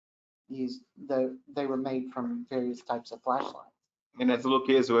flashlights. They were made from various types of flashlights. And as little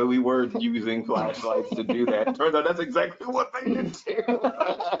kids, we were using flashlights to do that. Turns out that's exactly what they did too.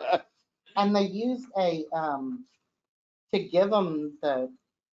 And they used to give them the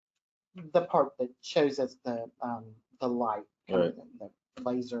part that shows us the light, right. The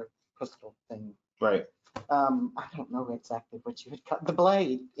laser crystal thing. Right. I don't know exactly what you would call the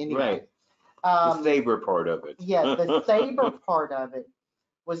blade anyway. Right. The saber part of it. Yeah, the saber part of it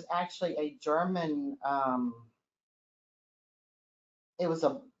was actually a German. It was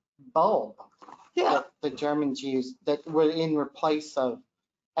a bulb that the Germans used that were in replace of,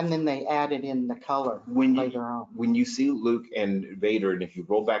 and then they added in the color later on. When you see Luke and Vader, and if you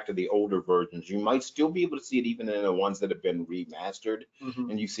roll back to the older versions, you might still be able to see it even in the ones that have been remastered. Mm-hmm.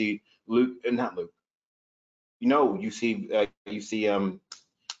 And you see Luke, not Luke. You see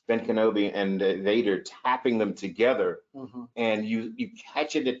Ben Kenobi and Vader tapping them together, mm-hmm. and you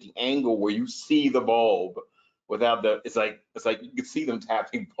catch it at the angle where you see the bulb without it's like you can see them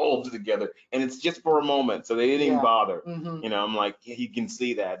tapping bulbs together, and it's just for a moment, so they didn't even bother. Mm-hmm. I'm like, you can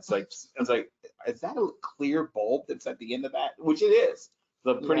see that. It's like, is that a clear bulb that's at the end of that? Which it is.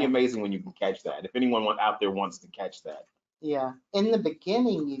 So pretty amazing when you can catch that. If anyone out there wants to catch that. Yeah, in the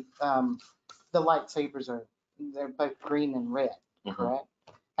beginning, the lightsabers they're both green and red, correct?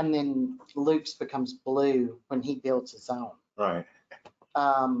 And then Luke's becomes blue when he builds his own. Right.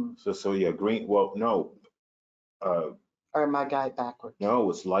 So yeah, green. Well, no. Or am I got it backwards? No,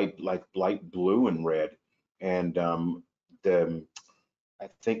 it's light blue and red, and I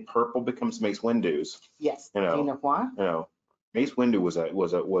think purple becomes Mace Windu's. Yes. Do you know why? Mace Windu was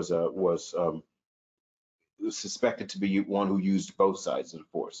suspected to be one who used both sides of the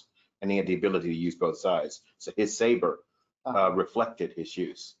Force, and he had the ability to use both sides. So his saber reflected his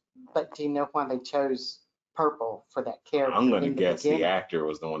use. But do you know why they chose purple for that character? I'm going to guess the actor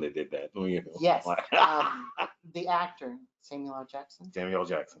was the one that did that. Yes. The actor, Samuel L. Jackson. Samuel L.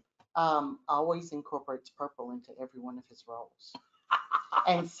 Jackson. Always incorporates purple into every one of his roles.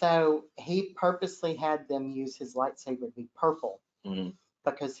 And so he purposely had them use his lightsaber to be purple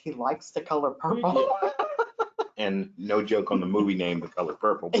because he likes the color purple. And no joke on the movie name, The Color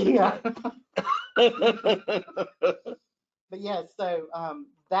Purple. Yeah. But yeah, so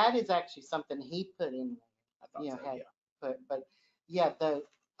that is actually something he put in there. But yeah, the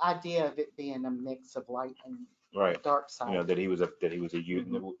idea of it being a mix of light and dark side. That he was a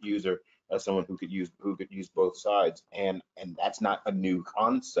user, someone who could use both sides, and that's not a new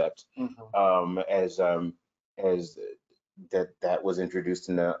concept. As that was introduced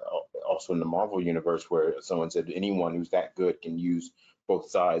in also in the Marvel universe, where someone said anyone who's that good can use both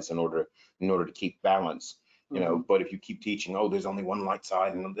sides in order to keep balance. You know, but if you keep teaching, oh, there's only one light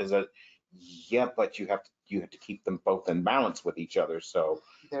side, and there's a, yeah, but you have to keep them both in balance with each other. So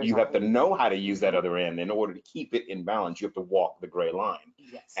you have to know how to use that other end in order to keep it in balance. You have to walk the gray line,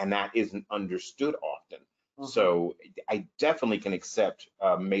 Yes. and that isn't understood often. So I definitely can accept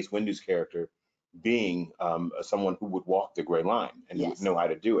Mace Windu's character being someone who would walk the gray line and who would know how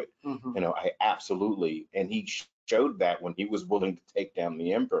to do it. You know, I absolutely, and he showed that when he was willing to take down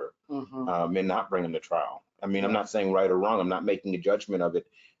the emperor and not bring him to trial. I mean, I'm not saying right or wrong. I'm not making a judgment of it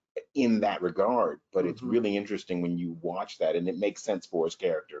in that regard, but it's really interesting when you watch that, and it makes sense for his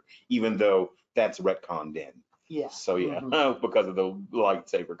character, even though that's retconned in. Yeah. So yeah, because of the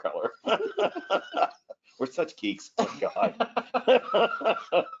lightsaber color. We're such geeks. Oh God.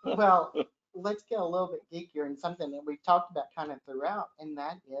 Well, let's get a little bit geekier and something that we've talked about kind of throughout, and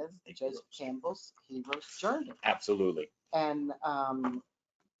that is Joseph Campbell's hero's journey. Absolutely. And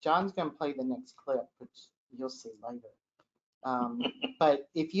John's going to play the next clip, which you'll see later. But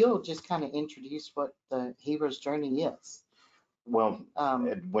if you'll just kind of introduce what the hero's journey is. Well,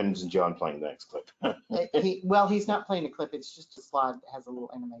 when's John playing the next clip? He's not playing a clip. It's just a slide that has a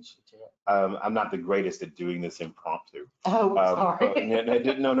little animation to it. I'm not the greatest at doing this impromptu. Oh, sorry.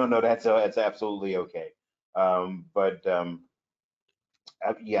 No, that's absolutely okay.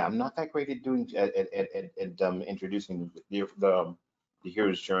 Yeah, I'm not that great at doing introducing the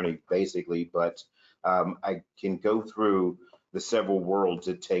hero's journey, basically. But I can go through the several worlds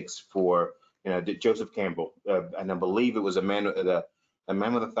it takes for Joseph Campbell, and I believe it was a man with a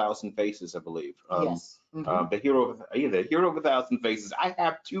thousand faces, I believe. Yes. The hero of a thousand faces. I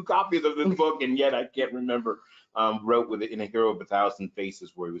have 2 copies of this book, and yet I can't remember. Wrote with it in A Hero of a Thousand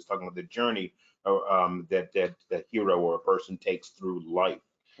Faces, where he was talking about the journey that the hero or a person takes through life,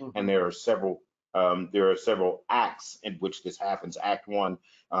 and there are several acts in which this happens. Act 1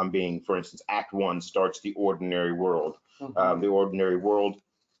 being, for instance, Act 1 starts the ordinary world. The ordinary world.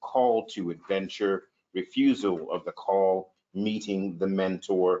 Call to adventure, refusal of the call, meeting the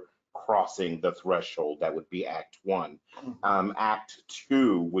mentor, crossing the threshold. That would be Act 1. Act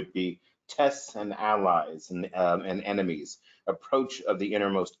 2 would be tests and allies and enemies, approach of the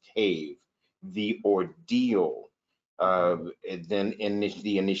innermost cave, the ordeal, then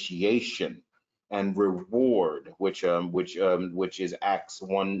the initiation and reward, which is Acts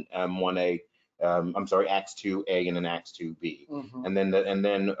 1, 1A. Acts 2A and then Acts 2B, and then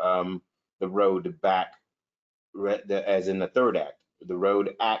the road back, as in the third act, the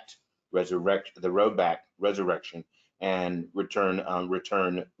road act, resurrection, and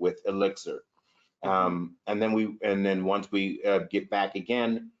return with elixir, and then once we get back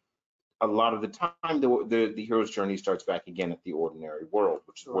again, a lot of the time the hero's journey starts back again at the ordinary world,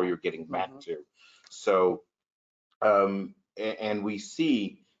 which is where you're getting back to. So, and we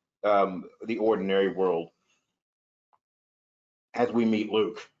see the ordinary world as we meet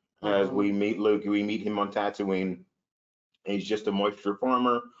Luke. We meet him on Tatooine. He's just a moisture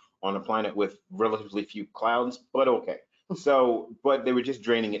farmer on a planet with relatively few clouds, but okay. So, but they were just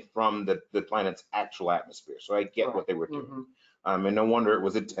draining it from the planet's actual atmosphere. So I get what they were doing. And no wonder it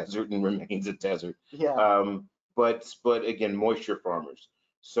was a desert and remains a desert. Yeah. But again, moisture farmers.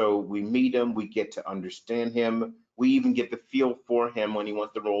 So we meet him, we get to understand him. We even get the feel for him when he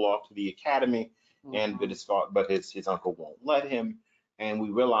wants to roll off to the academy, but his uncle won't let him. And we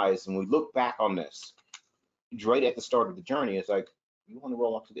realize, and we look back on this right at the start of the journey, it's like, you want to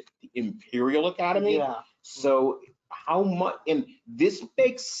roll off to the Imperial Academy? Yeah. So how much, and this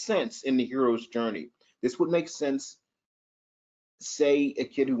makes sense in the hero's journey. This would make sense, say a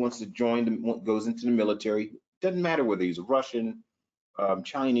kid who wants to goes into the military, doesn't matter whether he's Russian,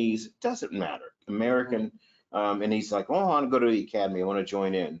 Chinese, doesn't matter, American, and he's like, oh, I want to go to the academy, I want to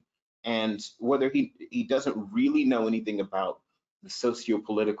join in. And whether he doesn't really know anything about the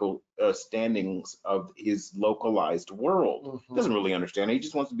socio-political standings of his localized world, doesn't really understand it, he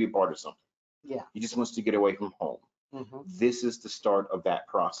just wants to be a part of something. Yeah. He just wants to get away from home. This is the start of that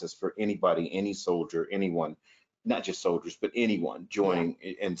process for anybody, any soldier, anyone, not just soldiers, but anyone joining.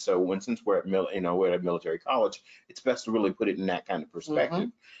 And so since we're at military college, it's best to really put it in that kind of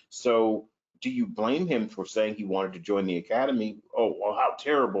perspective. So do you blame him for saying he wanted to join the academy? Oh, well, how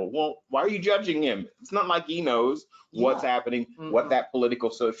terrible. Well, why are you judging him? It's not like he knows what's happening, what that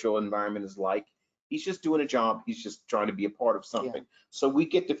political social environment is like. He's just doing a job. He's just trying to be a part of something. So we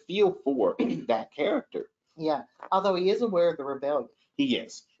get to feel for that character. Yeah, although he is aware of the rebellion. He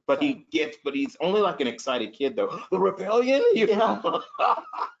is. But he's only like an excited kid though. The rebellion? Yeah.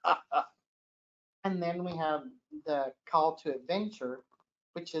 And then we have the call to adventure,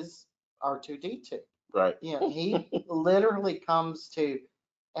 which is R2-D2. Right. You know, he literally comes to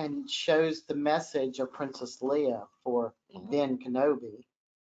and shows the message of Princess Leia for Ben Kenobi,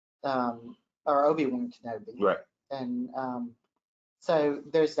 or Obi-Wan Kenobi. Right. And so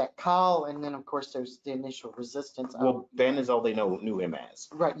there's that call, and then of course there's the initial resistance. Well, Ben is all they knew him as.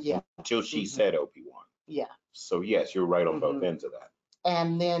 Right, yeah. Until she said Obi-Wan. Yeah. So yes, you're right on both ends of that.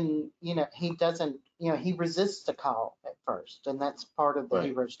 And then, you know, he doesn't, you know, he resists the call at first. And that's part of the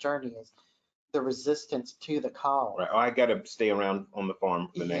hero's journey, is the resistance to the call. Right. Oh, I got to stay around on the farm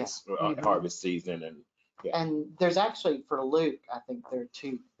for the next harvest season. And there's actually, for Luke, I think there are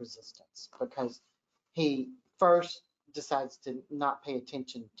two resistance, because he first decides to not pay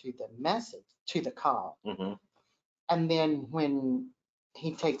attention to the message, to the call. And then when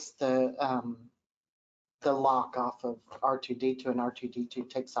he takes the lock off of R2-D2 and R2-D2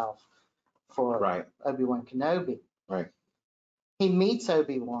 takes off for Obi-Wan Kenobi. Right. He meets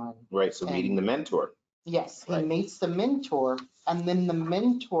Obi-Wan. Right. So meeting the mentor. Yes, he meets the mentor, and then the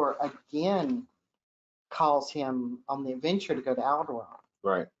mentor again calls him on the adventure to go to Alderaan.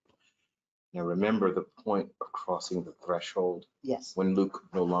 Right. Now remember the point of crossing the threshold? Yes. When Luke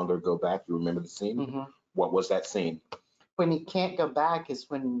could no longer go back, you remember the scene? What was that scene? When he can't go back is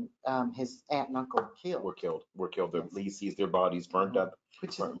when his aunt and uncle were killed. Were killed. He sees their bodies burnt up.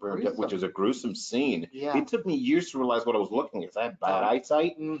 Which is a gruesome scene. Yeah. It took me years to realize what I was looking at. I had bad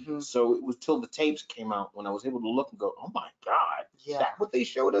eyesight. So it was till the tapes came out when I was able to look and go, oh my God, is that what they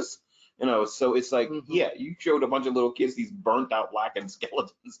showed us? You know, so it's like, yeah, you showed a bunch of little kids, these burnt out blackened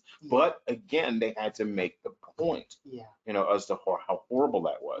skeletons. But again, they had to make the point, you know, as to how horrible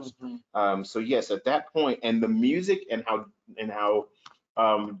that was. So yes, at that point, and the music and how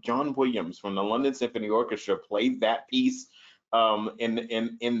John Williams from the London Symphony Orchestra played that piece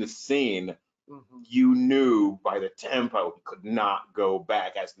in the scene, you knew by the tempo he could not go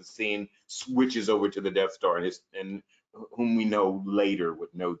back as the scene switches over to the Death Star and whom we know later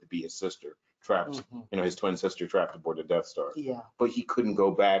would know to be his sister trapped, you know, his twin sister trapped aboard the Death Star. Yeah. But he couldn't go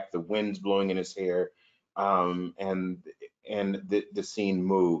back. The wind's blowing in his hair, and the scene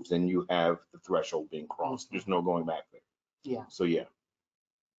moves, and you have the threshold being crossed. There's no going back there. Yeah. So yeah.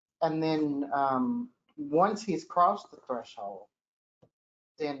 And then once he's crossed the threshold,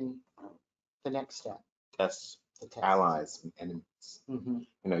 then the next step. Tests. Allies and enemies. You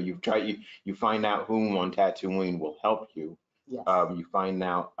know, you find out whom on Tatooine will help you. Yes. You find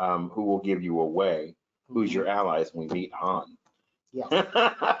out who will give you away, who's your allies when we meet Han. Yes.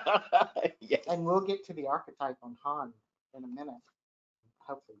 Yes. And we'll get to the archetype on Han in a minute.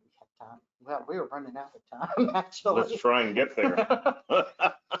 Hopefully we have time. Well, we were running out of time, actually. Let's try and get there.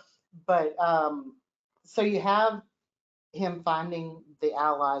 But so you have him finding the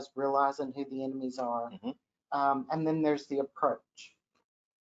allies, realizing who the enemies are. And then there's the approach.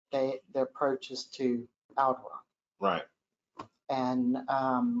 The approach is to Alderaan. Right. And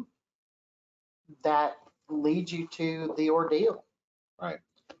that leads you to the ordeal. Right.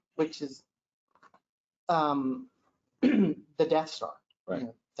 Which is the Death Star. Right. You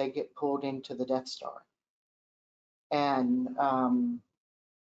know, they get pulled into the Death Star. And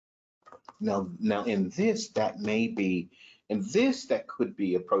now in this, that could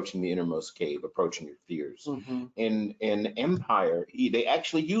be approaching the innermost cave, approaching your fears. In Empire, they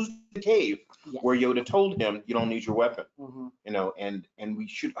actually used the cave where Yoda told him, you don't need your weapon. You know, and we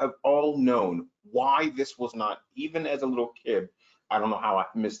should have all known why this was not, even as a little kid, I don't know how I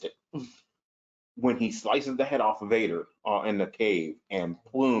missed it. When he slices the head off of Vader in the cave and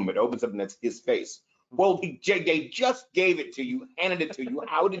Plume, it opens up and that's his face. Well, they just gave it to you, handed it to you.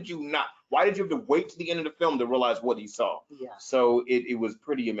 How did you not? Why did you have to wait to the end of the film to realize what he saw? Yeah. So it was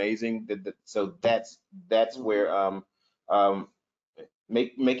pretty amazing. So that's where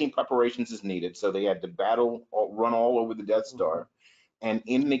making preparations is needed. So they had to run all over the Death Star, and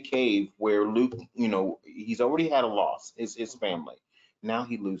in the cave where Luke, you know, he's already had a loss, his family. Now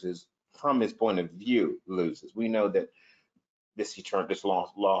he loses, from his point of view, loses. We know that this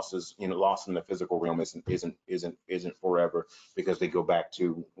loss is, you know, loss in the physical realm isn't forever, because they go back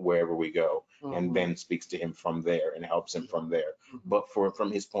to wherever we go, and Ben speaks to him from there and helps him from there. But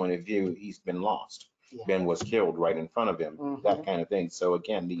from his point of view, he's been lost. Ben was killed right in front of him, that kind of thing. So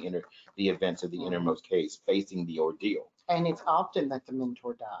again, the events of the innermost case, facing the ordeal. And it's often that the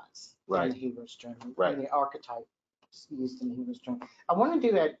mentor dies in the hero's journey, right. The archetype used in the hero's journey. I want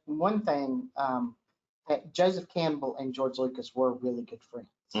to do one thing. That Joseph Campbell and George Lucas were really good friends.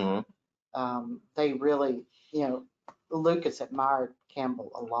 They really, you know, Lucas admired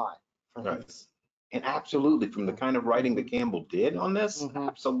Campbell a lot for his. And absolutely, from the kind of writing that Campbell did on this,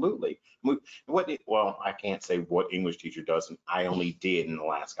 absolutely. Well, I can't say what English teacher doesn't. I only did in the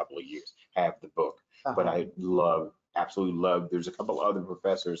last couple of years have the book. but Uh-huh. I absolutely love, there's a couple other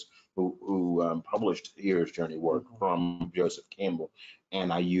professors who published Hero's Journey work Mhm. from Joseph Campbell,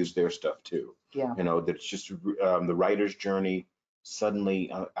 and I use their stuff too. Yeah. That's just the writer's journey.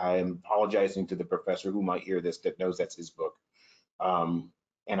 Suddenly, I'm apologizing to the professor who might hear this that knows that's his book.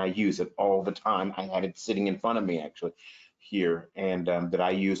 And I use it all the time. I had it sitting in front of me actually here, and that I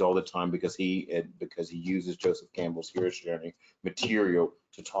use all the time because he uses Joseph Campbell's Hero's Journey material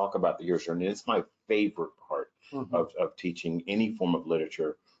to talk about the hero's journey. It's my favorite part Mhm. of teaching any form of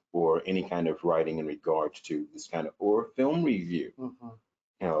literature or any kind of writing in regards to this kind of or film review. Mhm.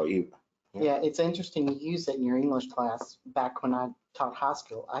 You know, you, Yeah, it's interesting you use it in your English class. Back when I taught high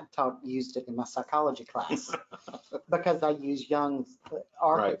school, I used it in my psychology class because I use Jung's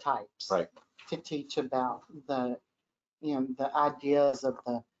archetypes right, to teach about the ideas of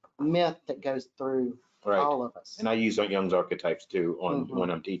the myth that goes through right. all of us. And I use Jung's archetypes too Mhm. when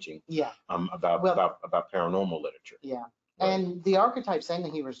I'm teaching Yeah, about Well- paranormal literature. yeah. Right. And the archetypes and the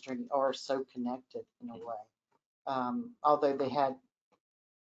hero's journey are so connected in a way. Although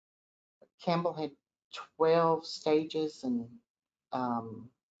Campbell had 12 stages and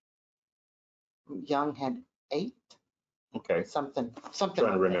um, Young had 8, Okay. something Trying to like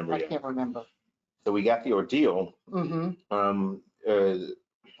that. remember, I yeah. can't remember. So we got the ordeal. Mm-hmm.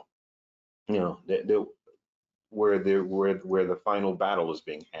 Where the final battle is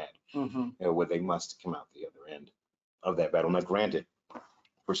being had, Mm-hmm. where they must come out the other end of that battle. Now, granted,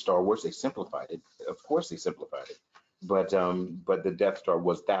 for Star Wars, they simplified it. Of course, they simplified it. But the Death Star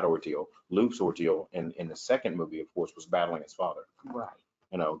was that ordeal. Luke's ordeal in the second movie, of course, was battling his father. Right.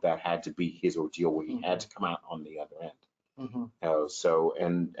 That had to be his ordeal where he had to come out on the other end. Mm-hmm. So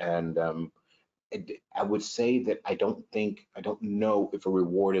I would say that I don't know if a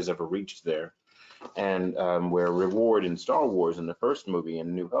reward has ever reached there. And where reward in Star Wars in the first movie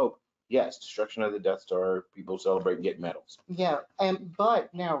in New Hope, yes, destruction of the Death Star, people celebrate and get medals. Yeah,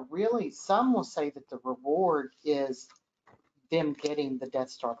 but now really some will say that the reward is them getting the Death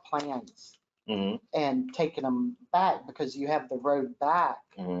Star plans Mm-hmm. and taking them back, because you have the road back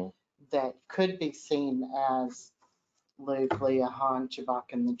Mm-hmm. that could be seen as Luke, Leia, Han,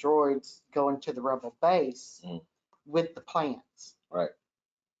 Chewbacca, and the droids going to the rebel base with the plans. Right.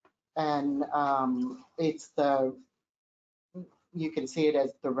 And you can see it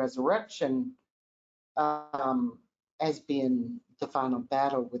as the resurrection, as being the final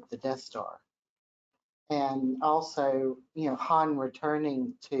battle with the Death Star. And also, Han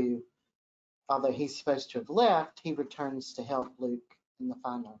returning to, although he's supposed to have left, he returns to help Luke in the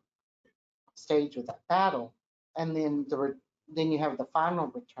final stage of that battle. And then you have the final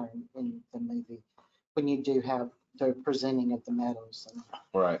return in the movie when you do have the presenting of the medals.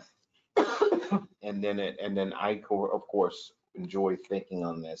 Right. And then I, of course, enjoy thinking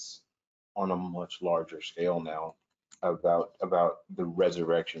on this on a much larger scale now about the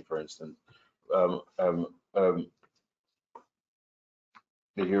resurrection, for instance. Um, um, um,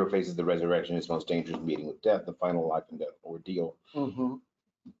 the hero faces the resurrection, his most dangerous meeting with death, the final life and death ordeal. Mm-hmm.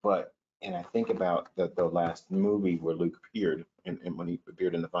 But and I think about the last movie where Luke appeared, and when he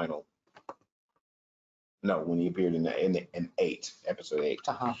appeared in the final. No, when he appeared in episode 8.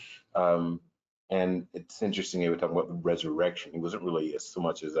 Uh-huh. And it's interesting. They were talking about the resurrection. He wasn't really so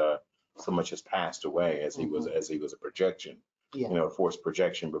much as passed away as he was a projection. Yeah. Forced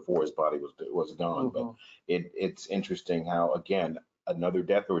projection before his body was gone. But it's interesting how, again, another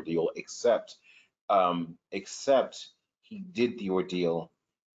death ordeal, except he did the ordeal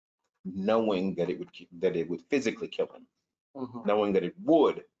knowing that it would physically kill him, knowing that it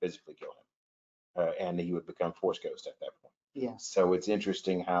would physically kill him, and he would become Force Ghost at that point. Yeah. So it's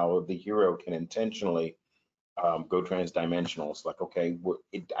interesting how the hero can intentionally go transdimensional. It's like, okay,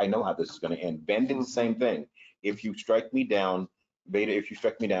 I know how this is going to end. Ben did the same thing. If you strike me down, Vader, if you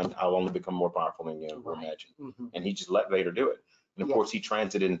strike me down, I'll only become more powerful than you ever imagined. And he just let Vader do it. And of course, he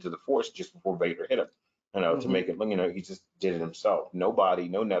transited into the Force just before Vader hit him, to make it, he just did it himself. No body,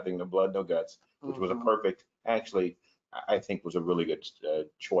 no nothing, no blood, no guts, which was a perfect, actually, I think was a really good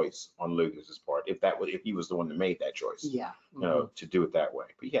choice on Lucas's part. If he was the one that made that choice, to do it that way.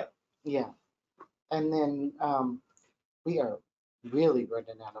 But yeah. Yeah. And then we are really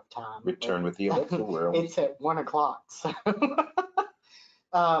running out of time. Return with the Elixir World. It's at 1:00.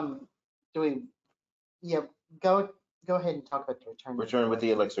 So do we? Yeah. Go ahead and talk about the return. Return with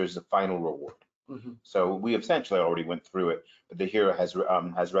the Elixir is the final reward. So we essentially already went through it, but the hero has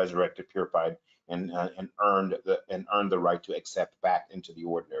resurrected, purified, and earned the right to accept back into the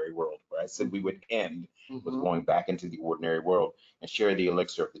ordinary world. Where I said we would end with going back into the ordinary world and share the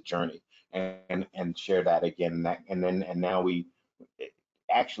elixir of the journey, and share that again. And now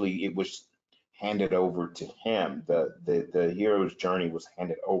it was handed over to him. The hero's journey was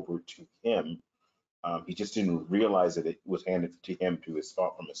handed over to him. He just didn't realize that it was handed to him from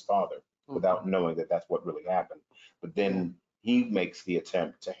his father without knowing that that's what really happened. But then he makes the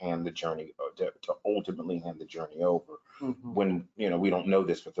attempt to hand the journey, to ultimately hand the journey over. When, we don't know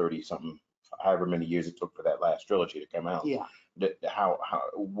this for 30 something, however many years it took for that last trilogy to come out. Yeah. How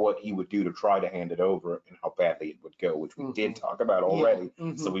what he would do to try to hand it over and how badly it would go, which we did talk about already.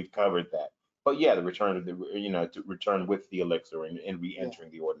 So we've covered that. But yeah, the return of to return with the elixir and re-entering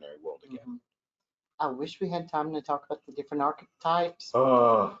the ordinary world again. I wish we had time to talk about the different archetypes.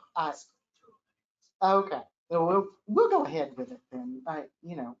 Oh. Okay, so we'll go ahead with it then.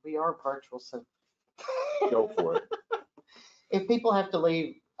 We are virtual, so Go for it. if people have to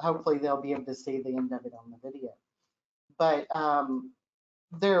leave, hopefully they'll be able to see the end of it on the video. But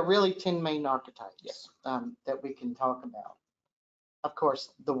there are really 10 main archetypes that we can talk about. Of course,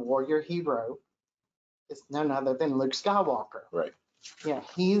 the warrior hero is none other than Luke Skywalker. Right. Yeah,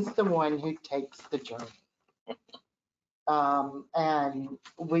 he's the one who takes the journey. And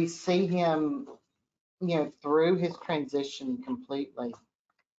we see him, through his transition completely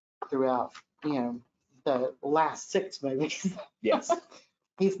throughout, the last 6 movies. Yes.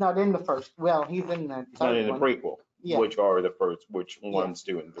 He's not in the first. Well, he's in the He's not in the prequel, which are the first, which one's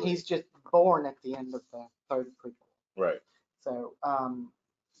 2 and 3. He's just born at the end of the third prequel. Right. So,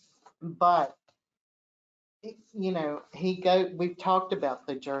 but we've talked about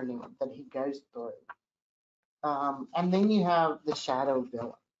the journey that he goes through. And then you have the shadow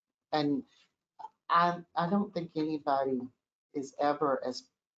villain. And I don't think anybody is ever as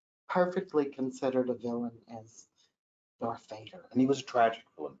perfectly considered a villain as Darth Vader. And he was a tragic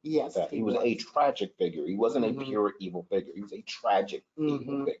villain. Yes. He was a tragic figure. He wasn't a pure evil figure. He was a tragic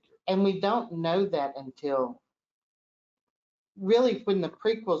evil figure. And we don't know that until really when the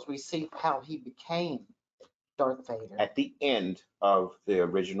prequels we see how he became Darth Vader. At the end of the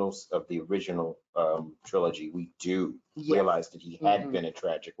original trilogy, we do realize that he had been a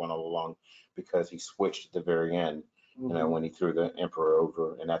tragic one all along, because he switched at the very end, when he threw the Emperor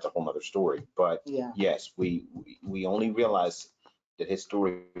over, and that's a whole nother story. But yes, we only realize that his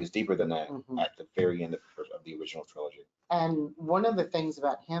story is deeper than that at the very end of the original trilogy. And one of the things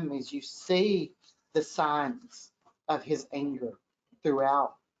about him is you see the signs of his anger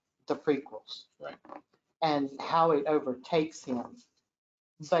throughout the prequels. Right. And how it overtakes him.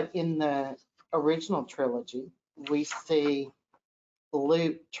 But in the original trilogy, we see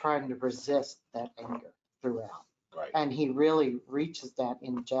Luke trying to resist that anger throughout. Right. And he really reaches that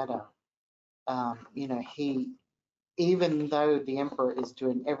in Jeddah. Even though the Emperor is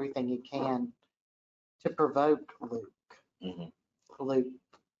doing everything he can to provoke Luke, Luke,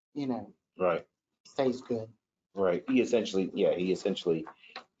 right, stays good. Right. He essentially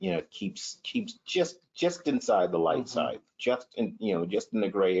keeps just inside the light side, just in the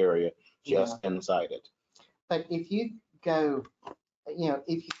gray area, just inside it. But if you go,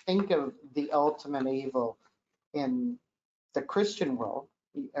 if you think of the ultimate evil in the Christian world,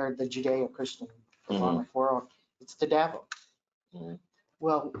 or the Judeo-Christian Islamic world, it's the devil.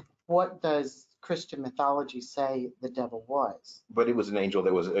 Well, what does Christian mythology say the devil was? But it was an angel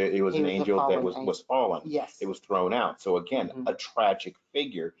that was was fallen. Yes. It was thrown out. So again, a tragic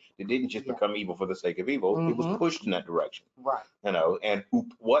figure that didn't just become evil for the sake of evil. It was pushed in that direction. Right. And who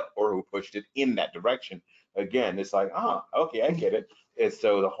pushed it in that direction? Again, it's like, okay, I get it. And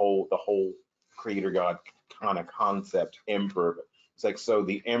so the whole creator God kind of concept, emperor. It's like, so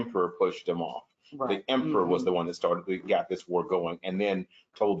the emperor pushed him off. Right. The emperor was the one that got this war going, and then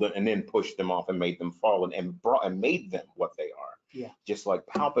pushed them off and made them fallen and made them what they are. Yeah. Just like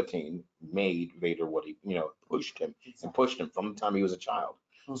Palpatine made Vader what he, pushed him and pushed him from the time he was a child.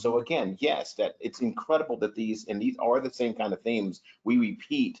 So again, yes, that it's incredible that these are the same kind of themes we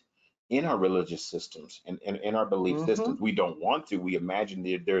repeat in our religious systems and in our belief systems. We don't want to. We imagine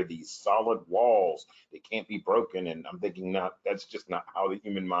there are these solid walls that can't be broken. And I'm thinking, that's just not how the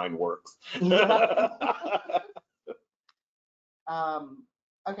human mind works. Yeah.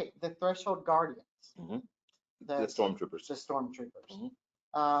 Okay, the Threshold Guardians. The Stormtroopers. The Stormtroopers.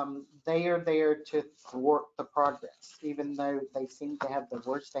 They are there to thwart the progress, even though they seem to have the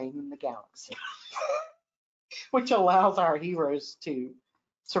worst aim in the galaxy, which allows our heroes to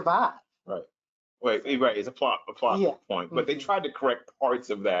survive. Right. Right. It's a plot point, but they tried to correct parts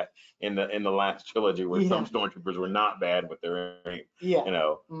of that in the last trilogy, where some Stormtroopers were not bad with their aim.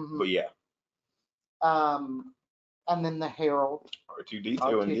 Yeah. But yeah. And then the Herald.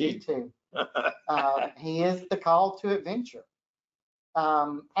 R2D2 indeed. He is the call to adventure.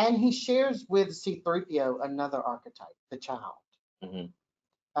 And he shares with C-3PO another archetype, the child.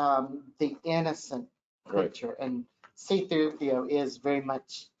 the innocent Right. creature. And C-3PO is very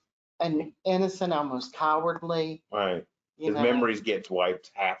much an innocent, almost cowardly, Right. you His know. memories get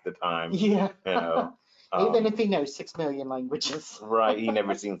wiped half the time. Yeah. You know. Even if he knows 6 million languages. Right. He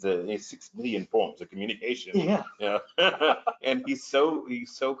never seems to. He's 6 million forms of communication. Yeah. Yeah. And he's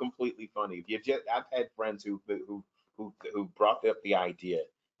so completely funny. I've had friends who brought up the idea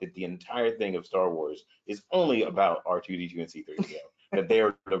that the entire thing of Star Wars is only about R2D2 and C-3PO, that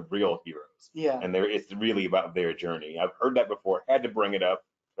they're the real heroes, Yeah. and it's really about their journey. I've heard that before. Had to bring it up,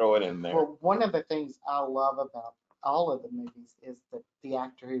 throw it in there. Well, one of the things I love about all of the movies is that the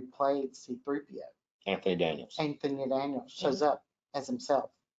actor who played C-3PO, Anthony Daniels. Anthony Daniels, shows up as himself.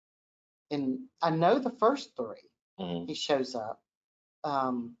 And I know the first 3, he shows up.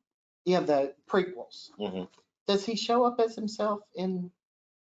 The prequels. Does he show up as himself in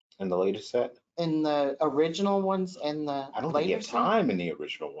the latest set? In the original ones and the I don't think he had time in the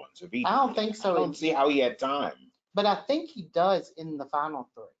original ones. I don't think so. I don't see how he had time. But I think he does in the final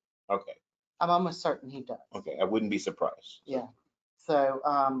 3. Okay. I'm almost certain he does. Okay, I wouldn't be surprised. Yeah. So,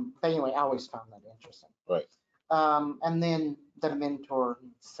 but anyway, I always found that interesting. Right. And then the mentor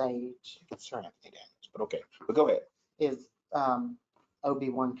sage. It's Sir Anthony Daniels, but okay. But go ahead. Is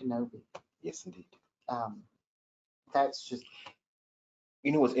Obi-Wan Kenobi. Yes, indeed. That's just.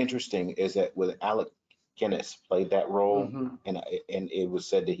 You know what's interesting is that with Alec Guinness played that role, and it was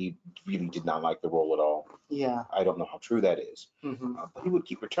said that he really did not like the role at all. Yeah. I don't know how true that is, but he would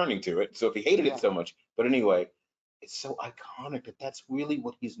keep returning to it. So if he hated it so much, but anyway, it's so iconic that's really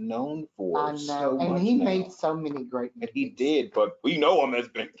what he's known for. I know, so and much he now. made so many great movies. And he did, but we know him as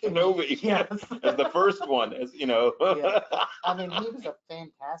Ben Kenobi. Yes. As the first one, as you know. Yeah. I mean, he was a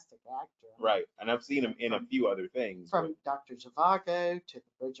fantastic actor. Right, and I've seen him in a few other things. From Dr. Zhivago to The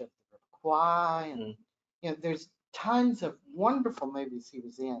Bridge of the River Kwai, and there's tons of wonderful movies he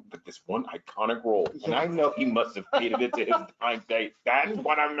was in. But this one iconic role, and I know he must have hated it to his dying day. That's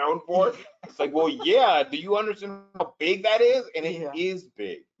what I'm known for. It's like, well, yeah. Do you understand how big that is? And it is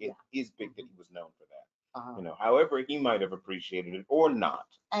big. It is big that he was known for that. However, he might have appreciated it or not.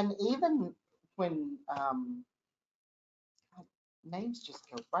 And even when names just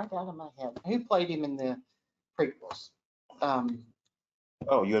go right out of my head. Who played him in the prequels? Ewan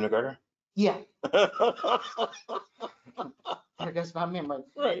McGregor? Yeah. There goes my memory.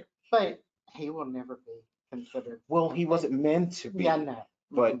 Right. But he will never be considered. Well, he wasn't meant to be. Yeah, no.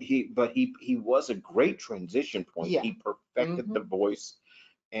 But he was a great transition point. Yeah. He perfected the voice.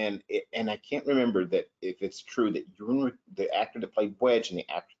 And I can't remember that if it's true that the actor that played Wedge and the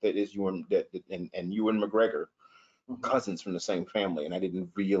actor that is Ewan McGregor, cousins from the same family, and I didn't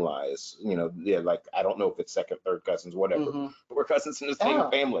realize, like I don't know if it's second, third cousins, whatever, but we're cousins from the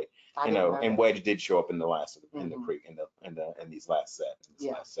same family, and Wedge did show up in the last in these last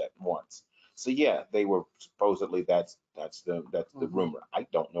set once. So yeah, they were supposedly that's the rumor. I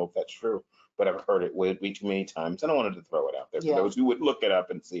don't know if that's true, but I've heard it way too many times, and I wanted to throw it out there for those who would look it up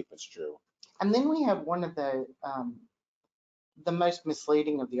and see if it's true. And then we have one of the most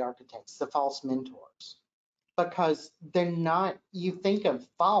misleading of the architects, the false mentors. Because they're not, you think of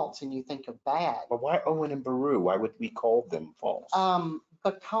false and you think of bad. But why Owen and Beru? Why would we call them false?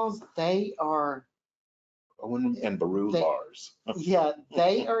 Because they are. Owen and Beru Lars. Yeah,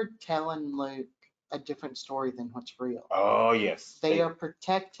 they are telling Luke a different story than what's real. Oh, yes. They are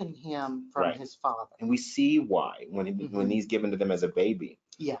protecting him from his father. And we see why when he's given to them as a baby.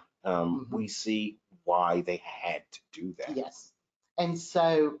 Yeah. We see why they had to do that. Yes. And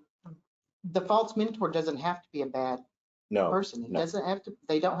so the false mentor doesn't have to be a bad person. He doesn't have to.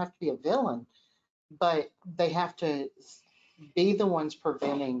 They don't have to be a villain, but they have to be the ones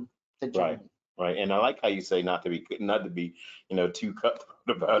preventing the journey. Right. And I like how you say not to be too cutthroat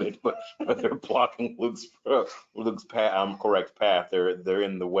about it, but they're blocking Luke's correct path. They're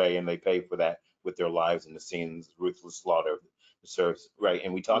in the way, and they pay for that with their lives in the scenes, ruthless slaughter. Serves right,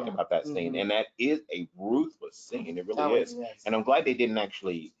 and we talked about that scene, and that is a ruthless scene. It really is. And I'm glad we didn't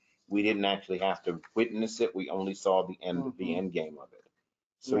actually have to witness it. We only saw the end game of it.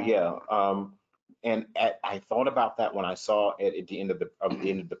 So and I thought about that when I saw it at the end of the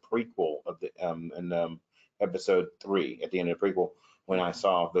prequel of the episode 3 at the end of the prequel, when I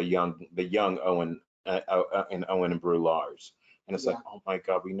saw the young Owen and Owen and Beru Lars, and it's like, oh my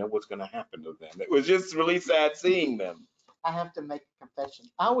God, we know what's going to happen to them. It was just really sad seeing them. I have to make a confession.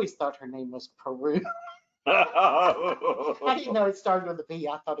 I always thought her name was Peru. I didn't know it started with a P.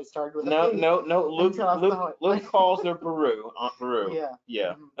 I thought it started with a P. No. Luke calls her Peru, Aunt Peru.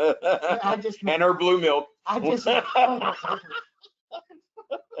 Yeah. And her blue milk. And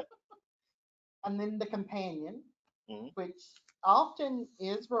then the companion, which often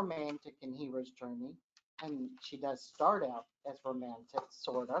is romantic in Hero's Journey, and she does start out as romantic,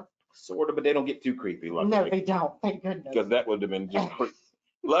 sort of. Sort of, but they don't get too creepy, No, luckily. they don't, thank goodness. Because that would have been just creepy.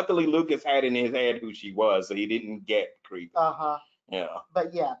 Luckily, Lucas had in his head who she was, so he didn't get creepy. Uh-huh. Yeah.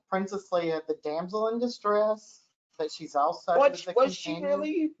 But yeah, Princess Leia, the damsel in distress, but she's also What, the was she companion.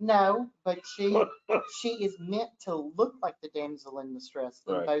 really? No, but she is meant to look like the damsel in distress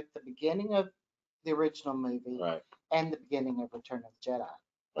in Right. both the beginning of the original movie Right. and the beginning of Return of the Jedi.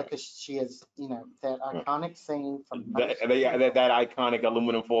 Right. Because she is, you know, that iconic scene from That iconic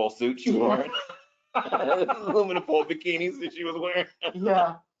aluminum foil suit she was wearing. Aluminum foil bikinis that she was wearing.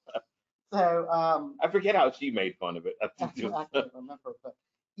 Yeah. So I forget how she made fun of it. I can't remember, but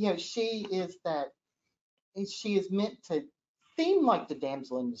you know, she is meant to seem like the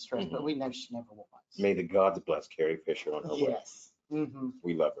damsel in distress, but we know she never was. May the gods bless Carrie Fisher on her way. Yes. Mm-hmm.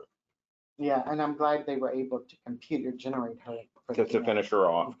 We love her. Yeah, and I'm glad they were able to computer generate her To finish her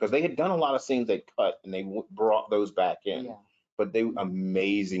off, because they had done a lot of scenes they cut and they brought those back in. Yeah. But they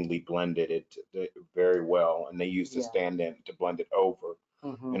amazingly blended it very well, and they used a stand-in to blend it over.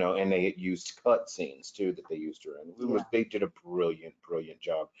 Mm-hmm. You know, and they had used cut scenes too that they used her in. They did a brilliant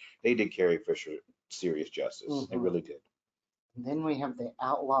job. They did Carrie Fisher serious justice. They really did. And then we have the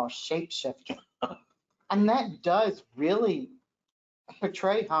outlaw shapeshifter, and that does really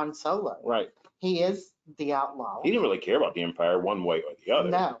portray Han Solo. Right. He is the outlaw. He didn't really care about the Empire one way or the other.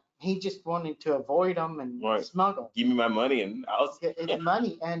 No, he just wanted to avoid them and smuggle. Give me my money and I'll get his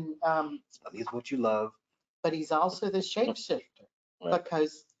money. And money is what you love. But he's also the shapeshifter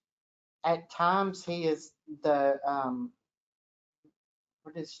because at times he is the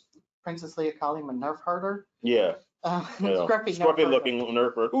what does Princess Leia call him, a nerf herder? Yeah. Scruffy looking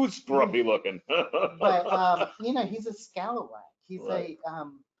nerfer. Who's scruffy looking? But you know, he's a scalawag. He's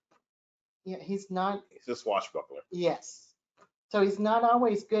he's not. He's a swashbuckler. Yes. So he's not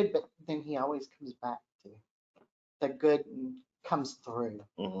always good, but then he always comes back to the good and comes through.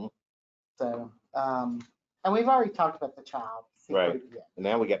 Mm-hmm. So, and we've already talked about the child. Right. And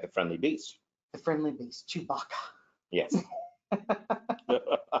now we got the friendly beast. The friendly beast, Chewbacca. Yes.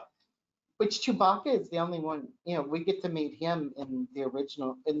 Which Chewbacca is the only one, you know, we get to meet him in the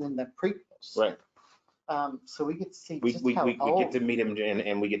original and in the prequels. Right. So we get to see we how old. get to meet him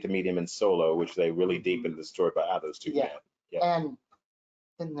and we get to meet him in Solo, which they really deepen the story about how those two met. Yeah. And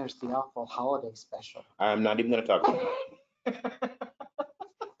then there's the awful holiday special. I'm not even going to talk about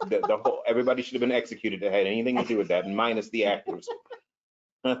it. The whole everybody should have been executed that had anything to do with that, minus the actors.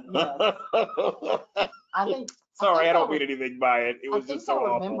 I think. Sorry, I don't mean anything by it. It was just so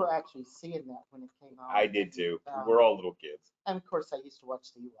awful. I remember actually seeing that when it came out. I did too. We're all little kids. And of course, I used to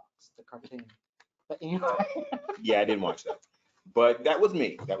watch the Ewoks, the cartoon. But anyway. Yeah, I didn't watch that. But that was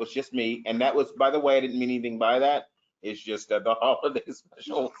me. That was just me. And that was, by the way, I didn't mean anything by that. It's just that the holiday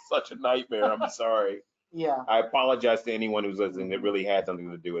special was such a nightmare. I'm sorry. Yeah. I apologize to anyone who's listening that really had something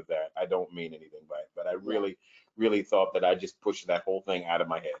to do with that. I don't mean anything by it, but I really thought that I just pushed that whole thing out of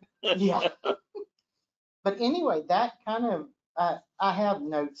my head. Yeah. But anyway, that kind of, I have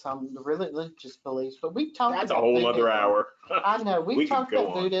notes on the religious beliefs, but we've talked about That's a whole Buddhism. other hour. I know. We've talked about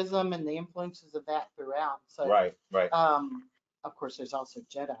on. Buddhism and the influences of that throughout. So, right. Of course, there's also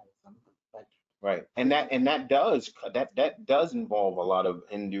Jediism. But right. And that does involve a lot of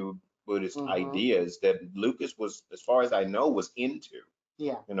Hindu Buddhist ideas that Lucas was, as far as I know, was into.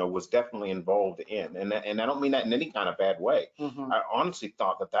 Yeah. You know, was definitely involved in. And I don't mean that in any kind of bad way. I honestly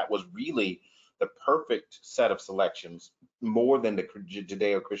thought that was really the perfect set of selections, more than the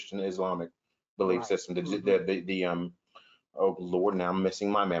Judeo-Christian Islamic belief system. Oh Lord, now I'm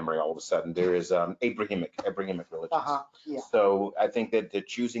missing my memory all of a sudden. There is Abrahamic religions. Yeah. So I think that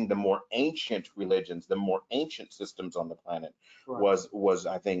choosing the more ancient religions, the more ancient systems on the planet was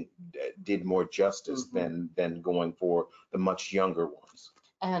I think did more justice than going for the much younger ones.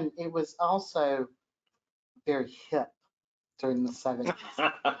 And it was also very hip during the 70s.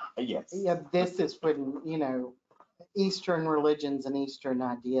 Yes. Yeah, this is when, you know, Eastern religions and Eastern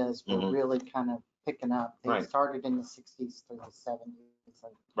ideas were really kind of picking up. They started in the 60s through the 70s.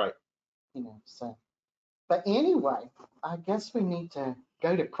 Right. You know, so. But anyway, I guess we need to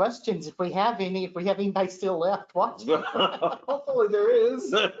go to questions if we have any, if we have anybody still left watching. Hopefully there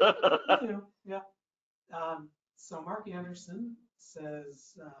is. Yeah. So Mark Anderson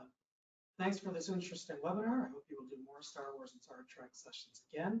says, thanks for this interesting webinar. I hope you will do more Star Wars and Star Trek sessions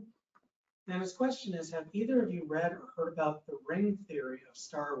again. And his question is, have either of you read or heard about the ring theory of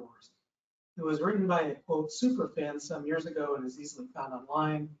Star Wars? It was written by a, quote, super fan some years ago and is easily found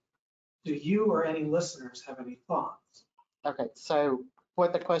online. Do you or any listeners have any thoughts? Okay, so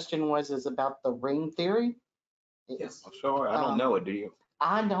what the question was is about the ring theory? Yes. I'm sorry, I don't know it, do you?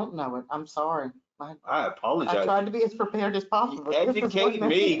 I don't know it. I'm sorry. I I apologize. tried to be as prepared as possible. This is Educate one-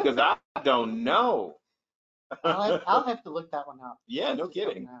 me, because I don't know. I'll have to look that one up. Yeah, no Just don't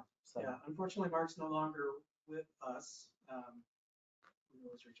kidding. know, so. Yeah, unfortunately, Mark's no longer with us. We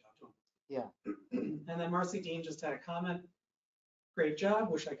always reach out to him. Yeah. And then Marcy Dean just had a comment. Great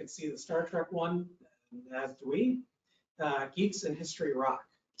job. Wish I could see the Star Trek one, as do we. Geeks and History rock.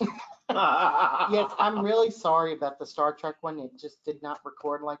 Yes, I'm really sorry about the Star Trek one. It just did not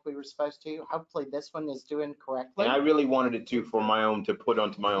record like we were supposed to. Hopefully this one is doing correctly. And I really wanted it to for my own, to put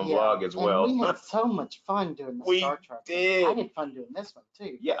onto my own Yeah, blog as well. And we had so much fun doing the We Star Trek one. did. I had fun doing this one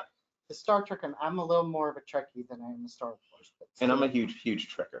too. Yeah, The Star Trek, and I'm a little more of a Trekkie than I am a Star Wars. But and I'm a still.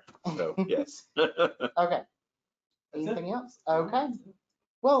 huge trekker, so yes. Okay. That's it. Anything else? Okay.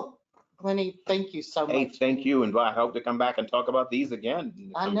 Well, Glennie, thank you so Hey, much. thank you, and I hope to come back and talk about these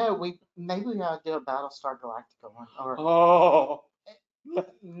again. I know maybe we ought to do a Battlestar Galactica one, or Oh,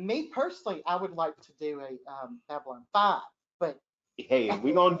 me personally, I would like to do a Babylon 5, but hey, if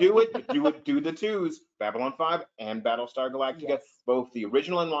we're gonna do it, do the twos, Babylon 5 and Battlestar Galactica, Yes. both the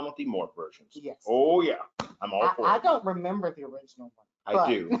original and Ronald D. Moore versions. yes. Oh yeah, I'm all for I it. don't remember the original one. I but-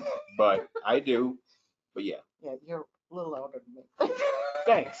 do, but yeah, Yeah, you're a little older than me.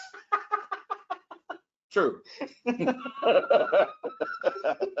 thanks. True.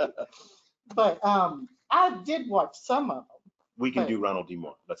 But I did watch some of them, We can But- do Ronald D.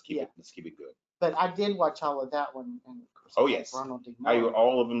 Moore. Let's keep Yeah. it good. but I did watch all of that one. And of course, Oh, I like yes. Ronald D. I Moore.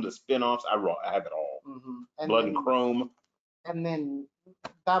 all of them, the spin-offs, I have it all. Mhm. Blood and Chrome. And then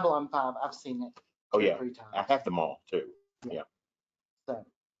Babylon 5, I've seen it Oh, 2 or yeah. 3 times. I have them all too. So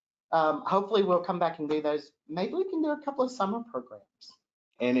hopefully we'll come back and do those. Maybe we can do a couple of summer programs.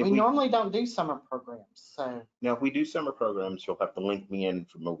 And if We we normally don't do summer programs, so. now if we do summer programs, you'll have to link me in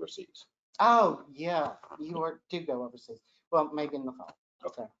from overseas. Oh, yeah, do go overseas. Well, maybe in the fall.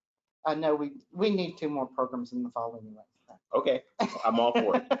 Okay. So, I know we need 2 more programs in the fall anyway. So. Okay, I'm all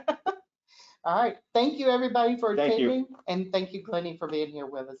for it. All right. Thank you, everybody, for Thank you. attending. And thank you, Glennie, for being here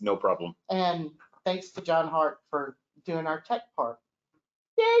with us. No problem. And thanks to John Hart for doing our tech part.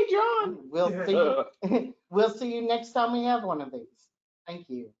 Yay, John. We'll see you. We'll see you next time we have one of these. Thank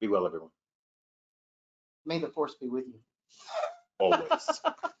you. Be well, everyone. May the force be with you. Always.